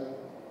think that's where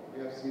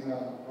we have seen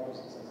a lot of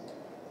success.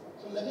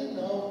 So let me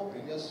now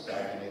bring us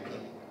back, and I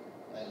think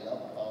I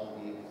love how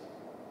we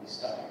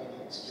started with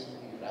an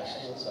extremely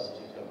rational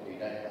subject of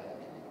data and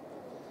marketing,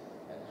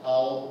 and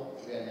how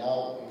we are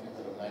now into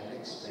the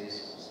romantic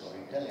space of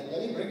storytelling.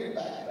 Let me bring it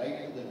back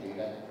right to the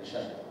data,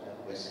 Prashant, and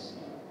question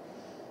to you.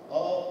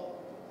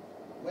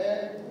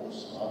 Where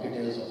most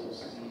marketers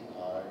obviously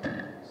are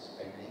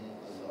spending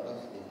a lot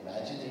of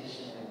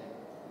imagination in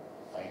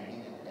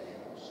finding and telling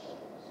those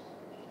stories.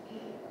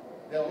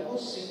 There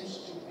almost seems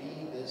to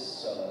be this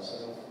sort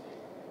of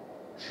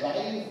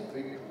drive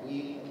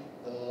between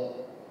the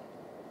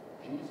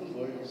beautiful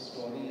world of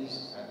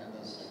stories and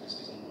the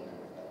statistical world of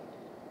data.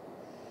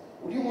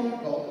 Would you want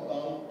to talk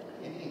about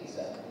any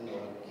example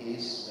or a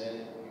case where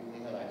you may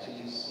you've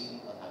actually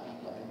seen a happy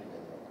coming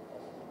together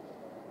of.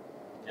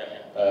 Yeah,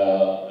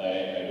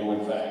 I do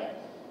in fact.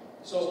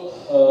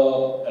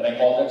 So, and I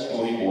call that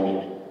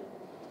storyboarding.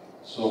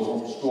 So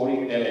from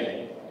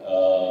storytelling,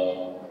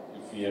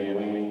 if we are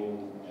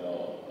doing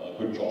a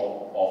good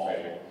job of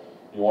it,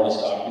 you want to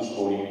start to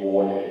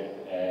storyboard it.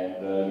 And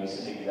the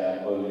recent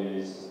example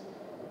is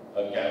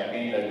a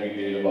campaign that we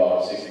did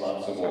about 6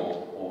 months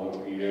ago, over a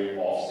period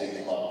of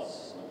 6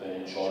 months with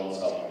an insurance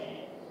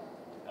company,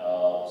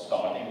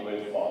 starting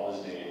with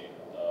Father's Day,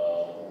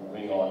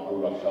 moving on to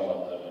Raksha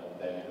Bandhan and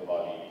then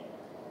Diwali.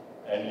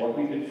 And what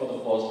we did for the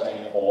first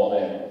time for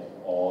them,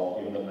 or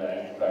even the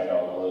brand tried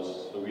out,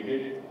 was so we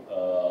did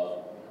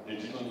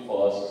digital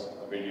first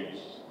videos.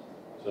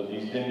 So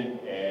these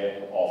didn't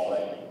air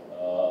offline.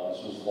 This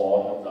was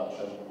for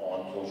consumption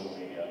on social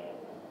media.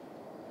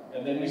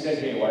 And then we said,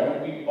 hey, why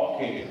don't we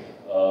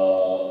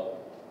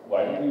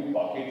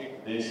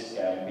bucket this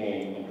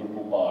campaign into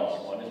two parts?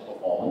 One is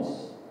performance,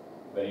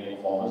 very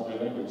performance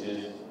driven, which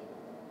is,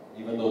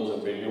 even though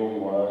it's a video, we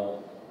want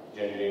to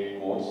generate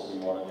quotes, we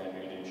want to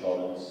generate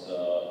insurance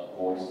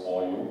quotes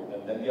for you.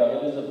 And then the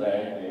other is the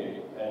brand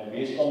play. And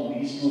based on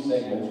these two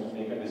segments, we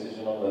make a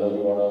decision on whether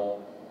we want to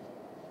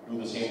do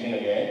the same thing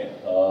again,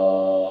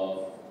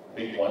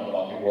 pick one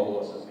bucket work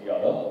versus the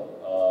other,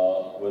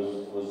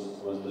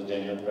 was the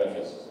general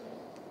preface.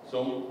 So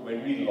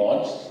when we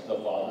launched the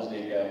Father's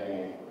Day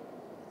campaign,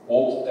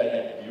 folks that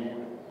had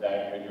viewed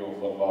that video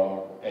for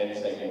about 10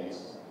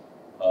 seconds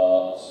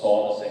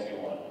saw the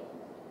second one.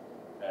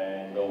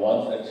 And the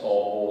ones that saw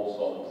both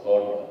saw the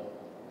third one.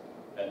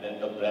 And then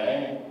the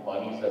brand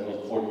monies that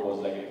was put was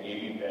like an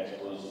A/B test,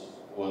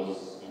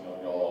 was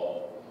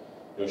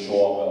your show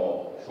up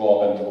and throw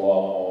up,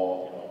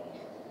 or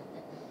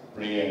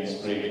pray and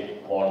spray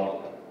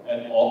model.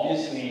 And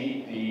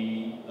obviously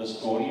the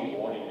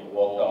storyboarding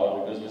worked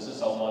out because this is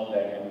someone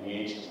that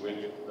engaged with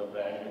the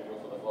brand video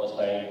for the first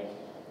time.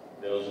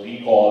 There was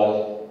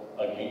recall,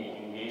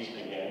 engaged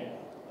again,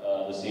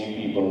 the same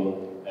people,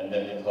 and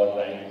then the third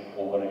time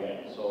over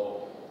again.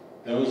 So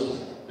there was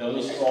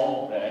a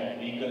strong brand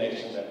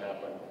recollection that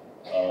happened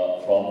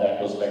from that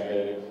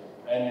perspective.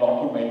 And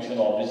not to mention,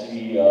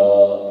 obviously,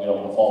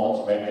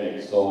 performance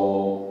metrics.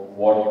 So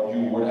what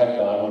you would have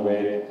done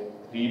with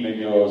 3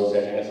 videos,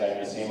 setting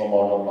aside the same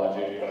amount of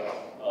budget,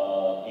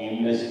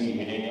 aimlessly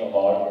hitting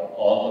about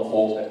all the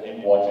folks that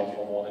didn't watch it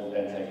for more than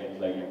 10 seconds,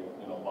 like,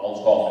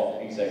 bounced off at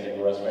 3 seconds,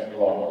 would have spent a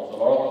lot more. So a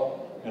lot of,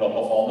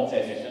 performance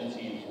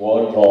efficiencies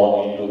were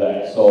drawn into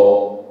that.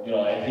 So,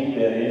 I think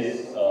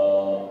there's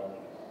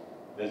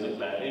a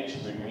marriage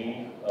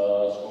between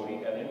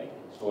storytelling,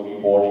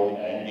 storyboarding,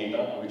 and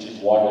data, which is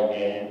what,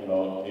 again,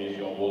 is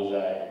your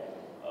bullseye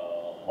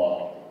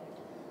market.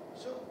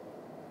 So,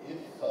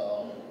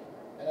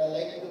 and I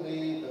like the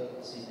way the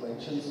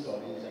sequential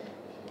stories, and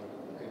if you were to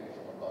look at it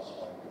from a cost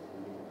point of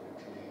view, you would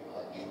literally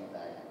argue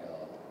that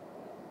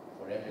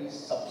for every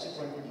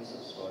subsequent piece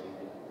of story,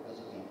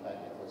 because of the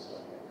impact of the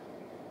story you're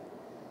creating,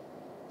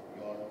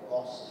 your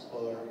cost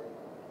per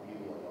view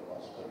or your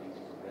cost per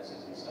reach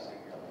progressively started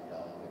coming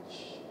down,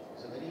 which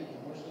is a very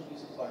emotional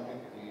piece of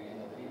content,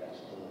 creating a very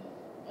rational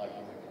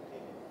argument and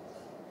taking.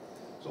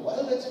 So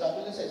while that's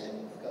fabulous, I think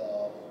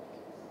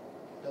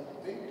the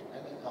bit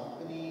and the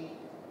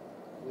company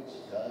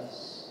which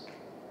does,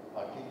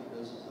 partly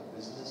because of the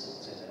business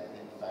it's in, and I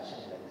think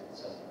fashion lends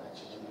itself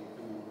naturally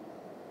to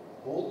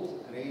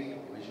both great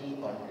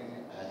visual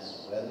content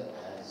as well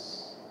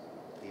as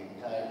the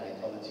entire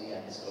mythology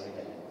and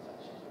storytelling of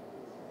fashion.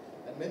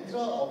 And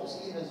Myntra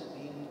obviously has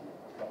been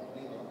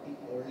probably one of the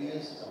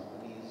earliest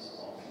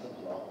companies off the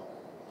block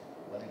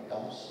when it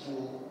comes to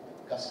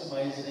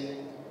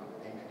customizing,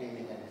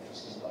 entertaining and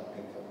interesting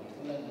content for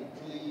people, and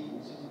literally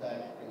using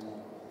that to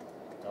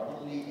not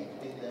only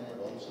entertain them but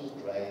also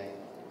drive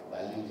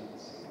values in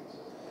sales.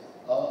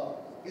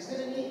 Is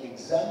there any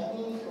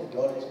example from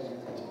your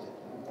experience that you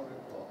want to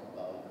talk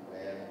about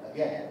where,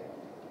 again,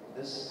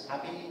 this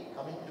happy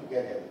coming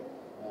together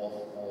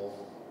of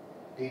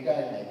data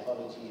and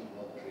mythology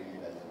worked really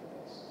well for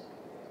us?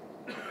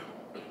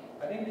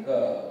 I think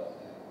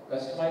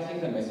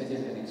customizing the messages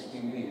is an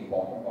extremely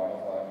important part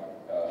of our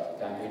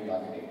campaign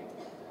marketing.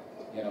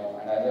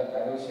 And as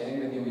I was sharing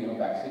with you,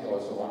 backstage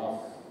also, one of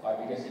our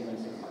biggest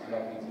events is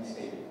the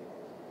sale.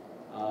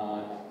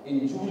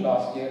 In June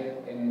last year,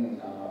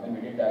 when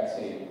we did that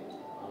sale,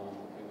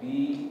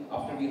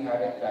 after we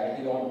had a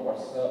clarity on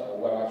what's the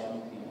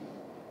overarching theme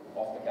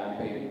of the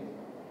campaign,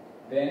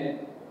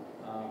 then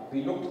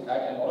we looked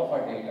at a lot of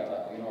our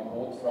data,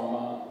 both from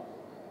a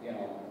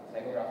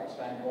psychographic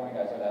standpoint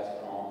as well as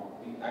from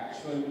the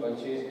actual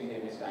purchase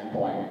behavior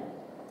standpoint,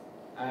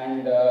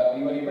 and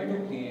we were able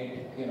to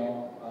create,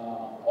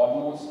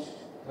 almost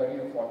 30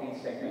 to 40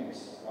 segments,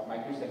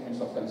 micro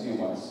segments of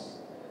consumers.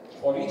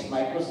 For each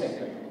micro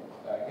segment,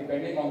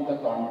 depending on the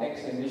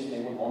context in which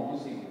they would want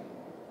to see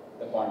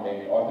the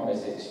content or the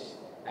message,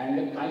 and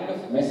the kind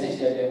of message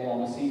that they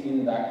want to see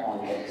in that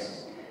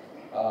context,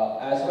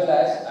 as well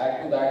as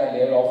add to that a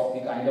layer of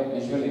the kind of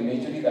visual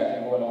imagery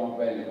that will go along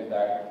well with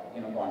that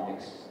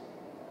context.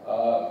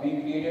 we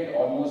created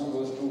almost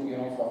close to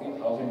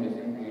 40,000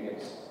 different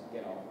creatives,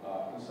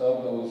 to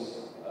serve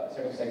those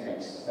set of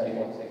segments,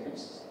 34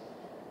 segments.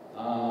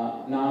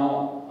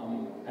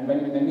 And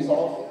when we sort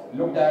of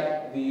looked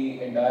at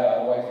the entire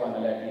ROI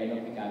funnel at the end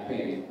of the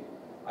campaign,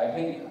 I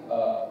think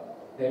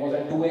there was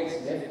a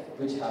 2x lift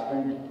which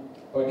happened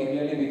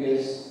particularly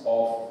because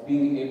of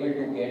being able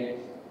to get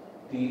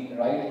the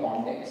right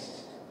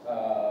context.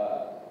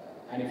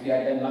 And if we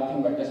had done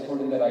nothing but just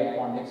put in the right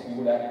context, we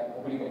would have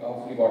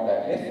hopefully got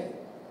that lift.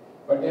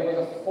 But there was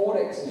a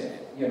 4x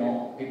lift,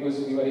 because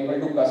we were able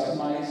to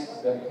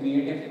customize the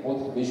creative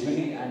both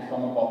visually and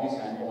from a copy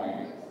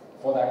standpoint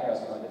for that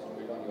customer, just to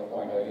build on your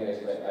point earlier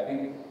as well. I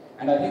think,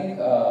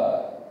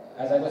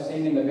 as I was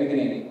saying in the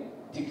beginning,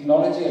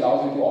 technology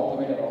allows you to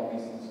automate a lot of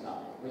these things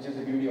now, which is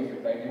the beauty of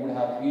it, right? You would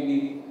have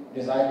really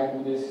desired to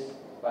do this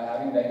by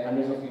having like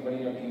hundreds of people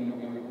in your team to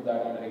be able to do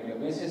that on a regular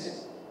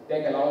basis.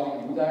 Tech allows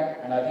you to do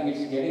that, and I think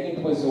it's getting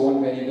into a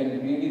zone where you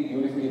can really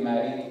beautifully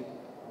marry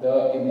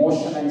the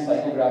emotion and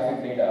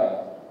psychographic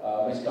data,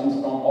 which comes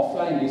from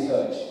offline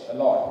research a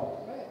lot,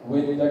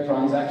 with the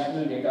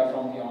transactional data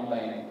from the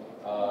online,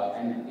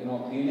 and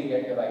really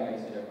get the right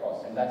message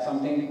across. And that's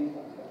something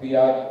we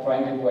are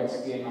trying to do at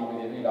scale now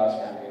with every large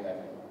campaign that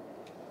we do.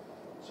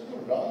 So to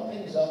round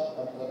things up,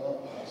 I'm going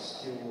to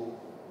ask you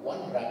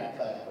one rapid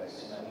fire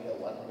question. I need a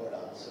one-word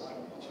answer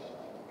from each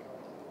other.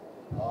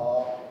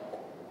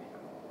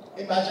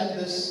 Imagine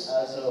this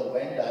as a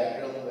Venn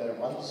diagram where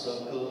one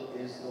circle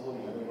is the whole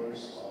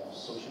universe of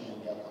social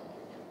media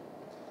company,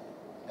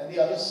 and the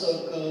other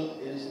circle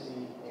is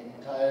the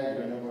entire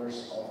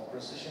universe of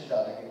precision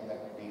targeting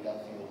that data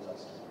fuel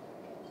customer.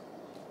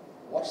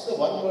 What's the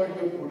one word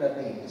you put at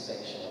the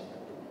intersection of the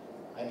two?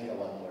 I need a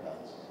one-word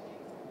answer.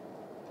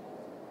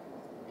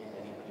 In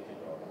any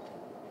particular order.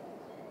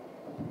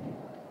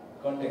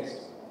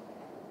 Context.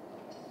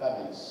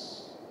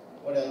 Fabulous.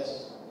 What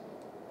else?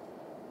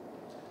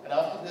 And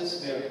after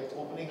this, we are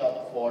opening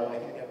up for, I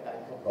think we have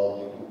time for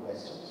probably 2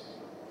 questions.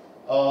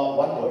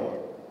 One word.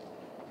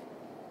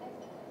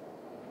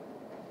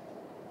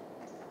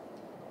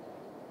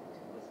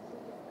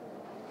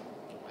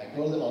 I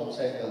told them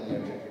outside they'll be a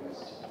tricky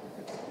question.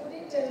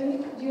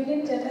 You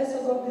didn't tell us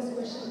about this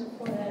question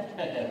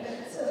beforehand.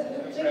 So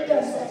you tricked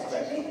us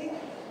actually.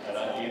 And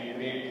our 8th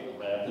grade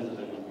math is a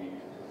little weak,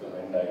 the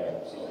Venn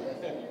diagram.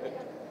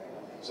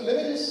 So let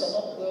me just sum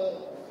up the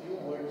few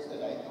words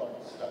that I thought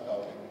stuck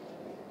out.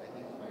 I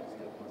think it might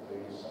be a good way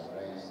to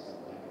summarize the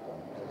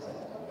pointers.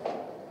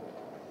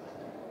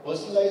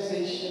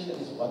 Personalization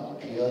is one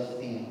clear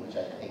theme which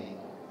I think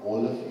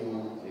all of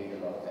you laid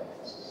a lot of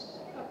emphasis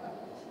on.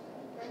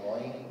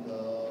 Drawing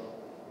the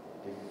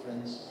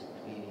difference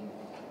between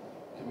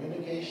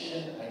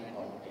communication and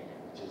content,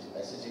 which is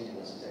messaging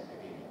versus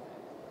entertainment.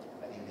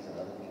 I think is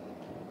another thing we need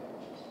to be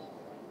conscious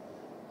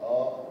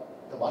of.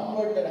 The one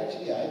word that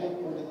actually I would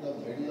put in the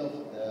middle of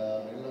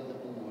the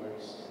 2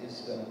 words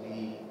is going to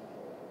be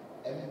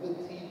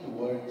empathy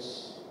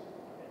towards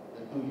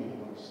the 2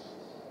 universes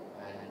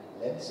and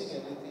lensing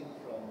everything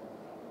from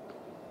the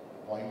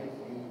point of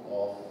view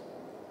of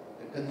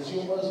the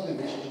consumers we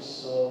wish to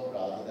serve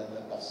rather than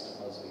the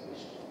customers we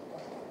wish to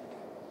provide.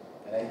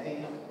 And I think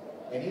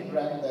any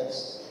brand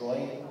that's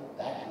drawing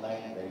that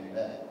line very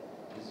well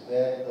is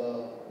where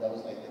that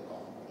was like the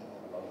common theme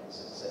of a lot of the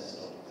success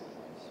stories.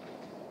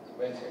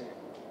 Well said.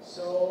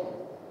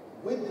 So,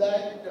 with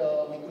that,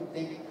 we could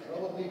take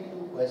probably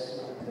 2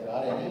 questions if there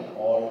are any,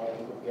 or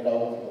we could get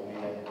out of the way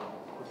and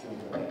put you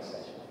into the next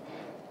session.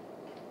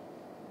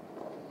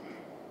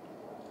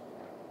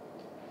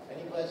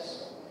 Any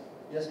questions?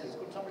 Yes, please.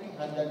 Could somebody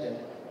hand that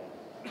gentleman?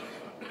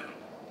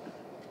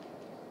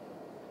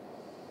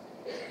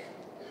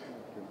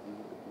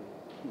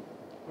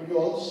 Could you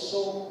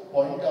also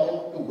point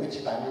out to which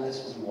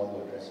panelist would you want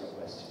to address your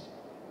question?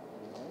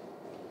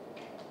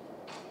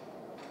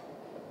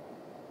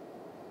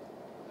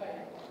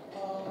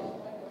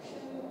 My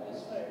question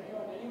is for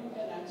everyone. Anyone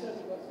can answer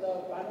because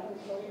the panel is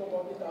showing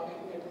about the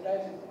targeting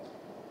advertising.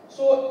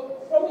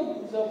 So, from a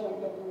user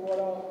point of view or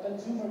a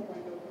consumer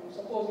point of view,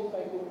 suppose if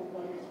I go to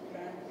my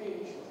brand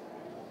page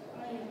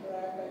and I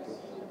interact, I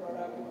see the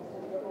product, and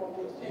all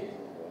those things.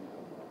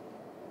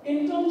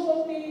 In terms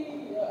of the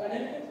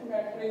analytics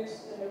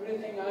metrics and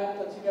everything, I am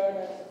considered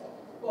as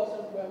a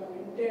person who has an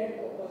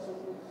intent, a person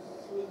who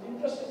is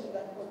interested in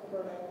that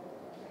product.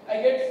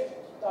 I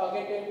get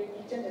targeted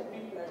each and every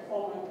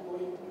platform I'm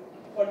going to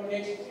for the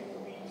next few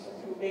weeks, a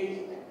few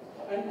days,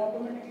 and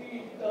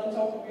automatically it turns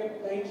out to be a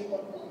blind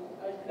spot for me.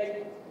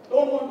 I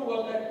don't want to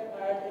work that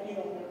ad any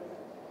longer.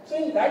 So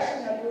in that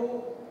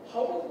scenario,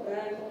 how does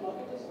brands or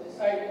marketers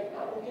decide,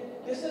 okay,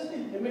 this is the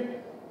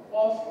limit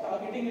of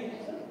targeting a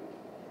user,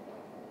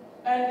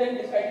 and then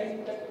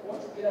deciding that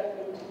what should be that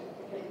limit?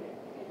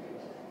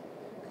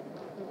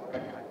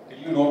 Till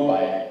you don't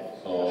buy it.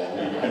 So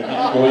we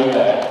keep going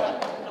there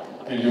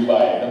till you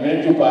buy it. The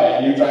minute you buy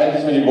it, you try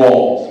this when you go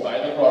home. Buy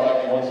the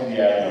product, you won't see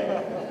the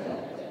ad.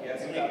 Yeah,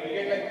 so we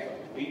get like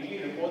weekly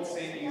reports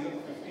saying these are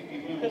 50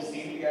 people who've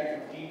seen the ad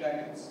 15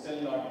 times and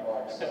still not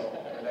bought. So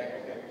like,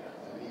 okay.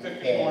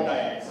 50 more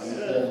times.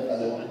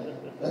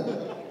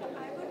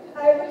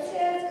 I would say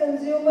as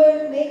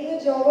consumer, make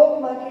the job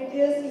of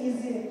marketers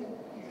easier.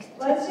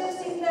 Once you've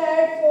seen the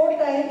ad 4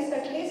 times,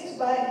 at least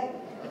buy.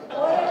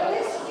 Or at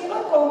least give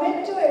a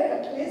comment to it,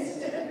 at least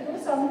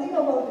do something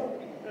about it.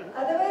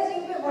 Otherwise,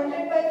 you'll be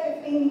haunted by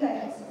 15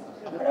 times.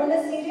 But on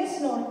a serious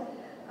note,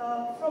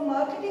 from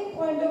marketing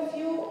point of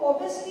view,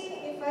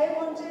 obviously, if I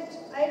wanted,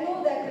 I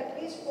know that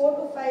at least 4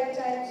 to 5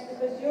 times,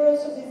 because you're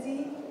also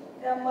busy,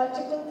 there are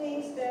multiple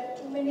things, there are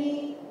too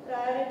many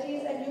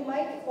priorities, and you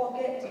might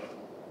forget,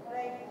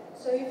 right?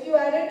 So if you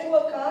add it to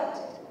a cart,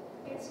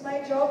 it's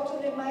my job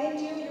to remind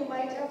you, you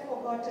might have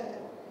forgotten.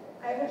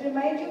 I would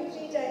remind you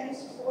 3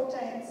 times, 4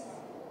 times,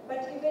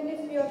 but even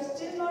if you have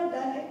still not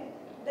done it,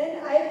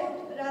 then I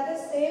would rather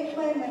save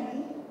my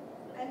money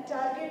and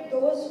target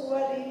those who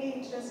are really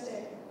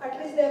interested. At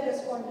least they have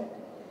responded.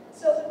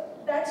 So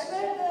that's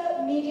where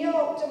the media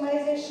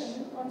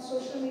optimization on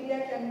social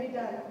media can be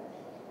done.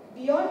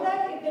 Beyond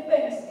that, it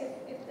depends.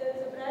 If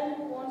there's a brand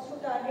who wants to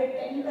target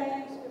 10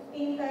 times,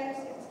 15 times,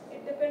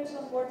 it depends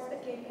on what's the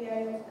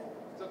KPI of that.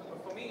 So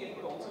for me, it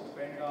would also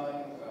depend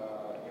on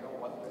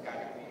what the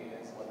category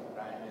is, what the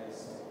brand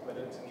is,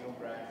 whether it's a new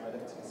brand, whether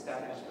it's an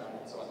established brand,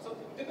 and so on. So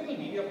typical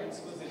media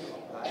principles that you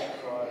apply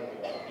for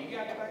TV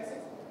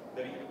advertising,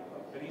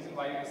 the reason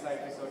why you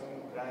decide for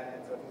certain brands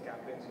and certain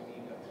campaigns you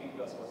need a 3+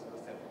 versus a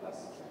 7+.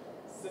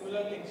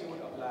 Similar things you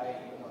would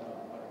apply even on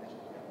a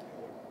digital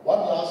campaign.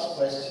 One last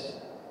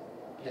question.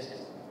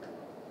 Yes.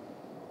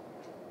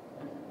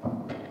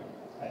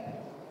 Hi.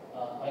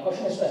 My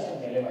question is to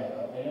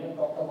Neelima. Neelima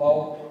talked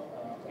about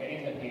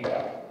getting the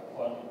data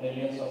for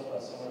millions of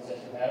customers that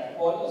you have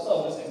for the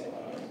servicing,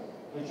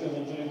 which you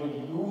eventually would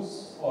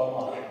use for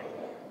marketing.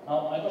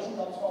 Now, my question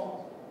comes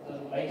from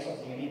the likes of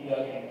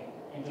GDPR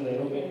into the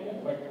European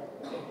Union, but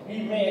we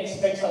may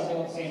expect something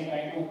of the same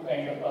kind to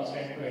kind of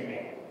translate to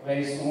India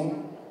very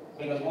soon,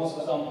 because most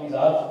of the companies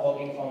are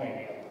working from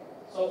India.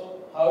 So,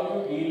 how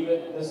do you deal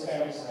with this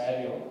kind of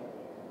scenario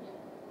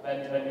when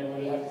you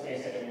will have to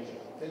face it eventually?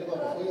 Neelima,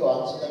 before you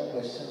answer that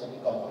question, let me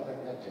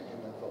compliment that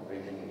gentleman for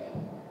bringing it up.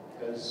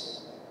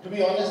 Because, to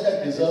be honest,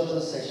 that deserves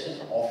a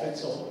session of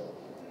its own.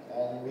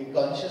 And we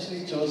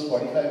consciously chose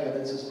 45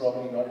 minutes is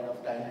probably not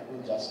enough time to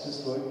do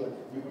justice to it, but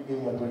we could give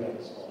him a Twitter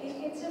response.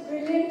 It's a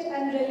brilliant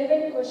and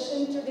relevant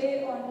question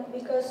today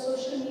because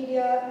social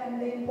media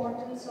and the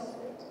importance of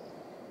it.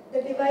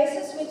 The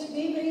devices which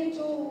we bring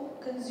to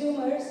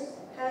consumers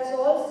has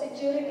all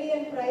security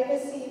and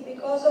privacy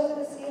because of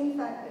the same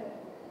factor.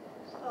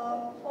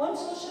 On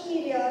social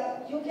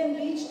media, you can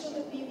reach to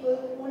the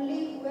people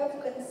only who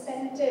have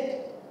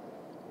consented.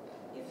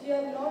 If you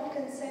have not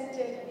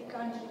consented, we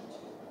can't reach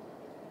you,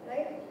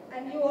 right?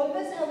 And you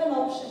always have an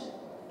option.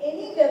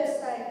 Any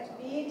website,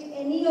 be it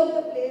any of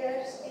the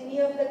players, any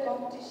of the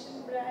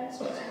competition brands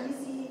which we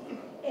see,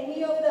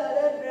 any of the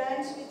other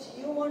brands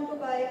which you want to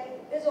buy,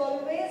 there's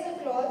always a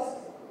clause.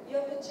 You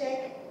have to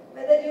check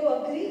whether you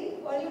agree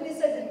or you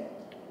disagree.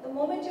 The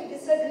moment you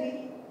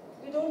disagree,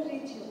 we don't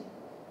reach you,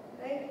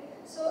 right?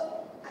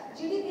 So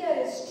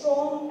GDPR is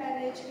strong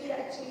and HP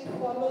actually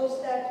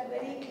follows that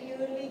very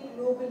clearly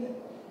globally.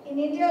 In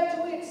India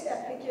too, it's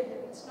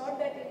applicable. It's not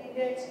that in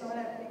India it's not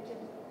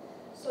applicable.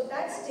 So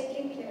that's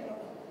taken care of.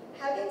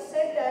 Having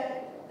said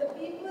that, the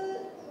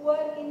people who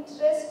are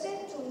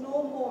interested to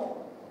know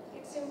more,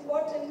 it's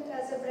important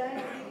as a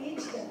brand we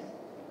reach them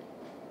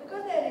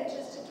because they are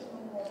interested to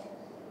know more.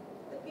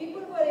 The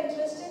people who are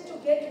interested to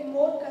get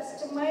more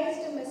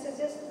customized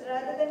messages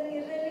rather than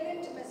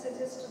irrelevant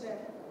messages to them.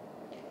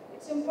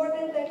 It's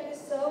important that we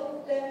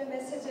serve them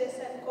messages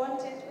and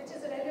content which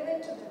is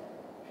relevant to them.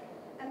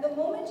 And the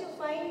moment you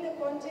find the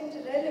content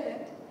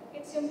relevant,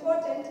 it's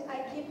important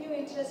I keep you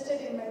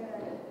interested in my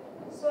brand.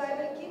 So I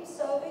will keep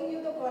serving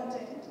you the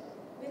content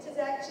which is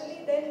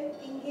actually then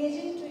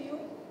engaging to you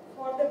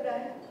for the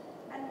brand.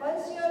 And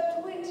once you are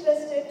too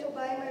interested to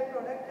buy my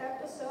product, I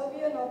have to serve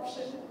you an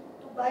option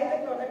to buy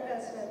the product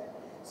as well.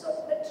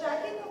 So the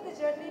tracking of the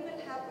journey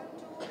will happen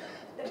to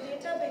the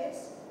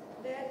database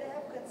where they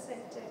have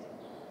consented.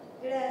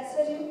 Did I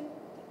answer you?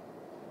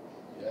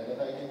 Yeah, and if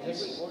I can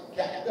just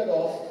cap that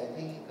off, I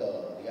think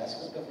the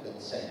aspect of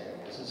consent,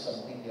 right? This is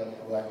something you are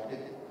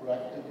proactively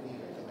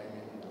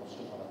recommending to most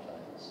of our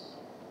clients.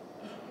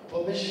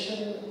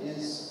 Permission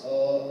is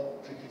a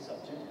tricky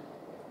subject,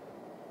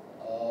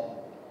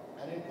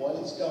 and it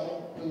boils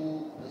down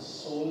to the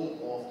soul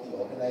of the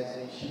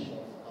organization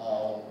of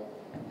how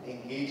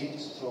engaging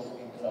stroke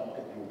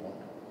interrupted you want.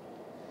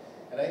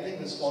 And I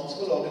think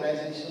responsible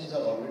organizations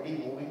are already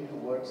moving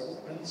towards the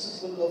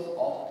principle of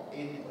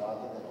opt-in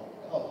rather than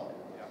opt-out,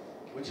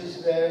 which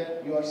is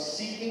where you are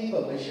seeking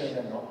permission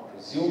and not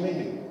presuming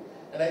it.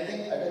 And I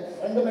think at a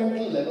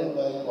fundamental level,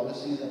 while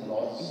policies and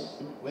laws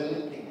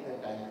will take their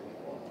time to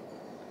evolve,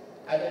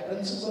 at a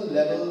principle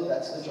level,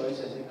 that's the choice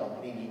every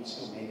company needs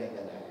to make and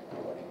then act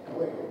according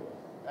to it.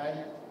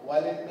 And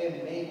while it may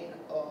make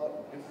a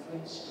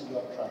difference to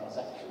your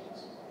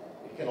transactions,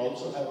 it can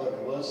also have a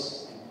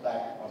reverse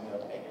impact on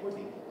your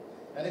equity.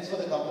 And it's for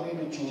the company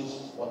to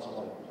choose what's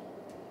more important.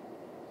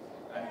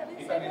 And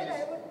if I may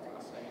just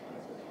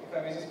if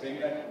I may just bring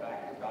that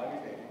back to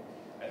targeting,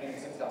 I think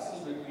it's a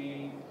tussle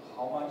between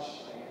how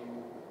much are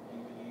you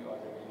legally or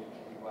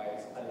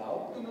regulatory-wise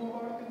allowed to know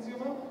about a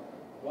consumer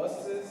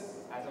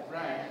versus, as a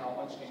brand, how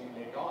much can you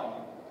let on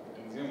to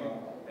the consumer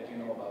that you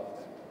know about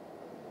them,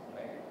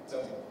 right?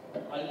 So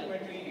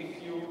ultimately,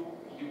 if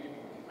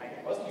I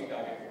can personally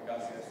target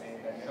because you're saying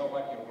that, you know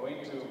what, you're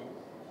going to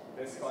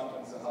this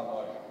conference, so how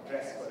about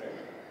dress for it?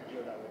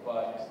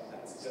 But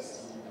that's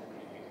just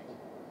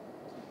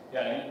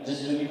yeah, and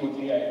just really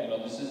quickly,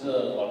 this is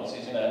a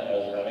conversation I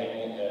was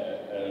having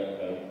at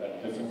a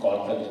different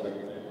conference, but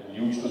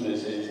huge to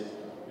this is,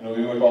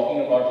 we were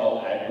talking about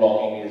how ad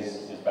blocking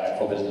is bad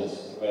for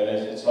business,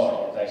 whereas it's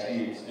not. It's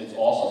actually, it's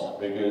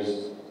awesome,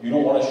 because you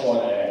don't want to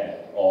show an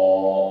ad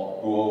or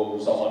go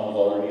to someone who's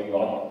already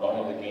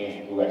not in the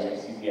game to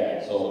actually see the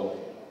ad. So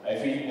I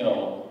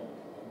feel,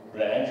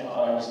 brands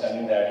are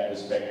understanding that,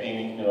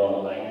 respecting,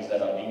 lines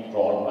that are being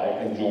drawn by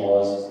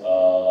consumers,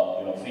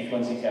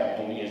 frequency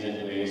capping is in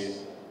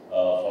place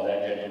for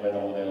that gentleman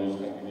over there who's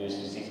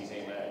continuously seeing the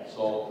same ad.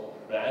 So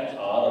brands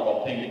are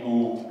adopting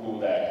to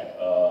that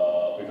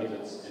because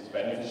it's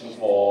beneficial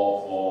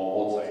for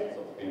both sides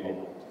of the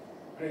table.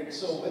 Great.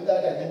 So with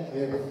that, I think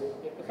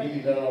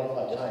we've run out of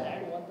our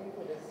time.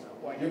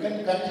 You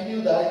can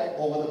continue that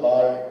over the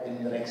bar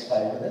in the next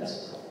 5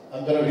 minutes.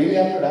 I'm going to really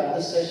have to wrap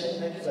this session.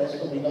 Thank you guys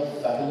for being a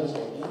fabulous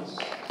audience.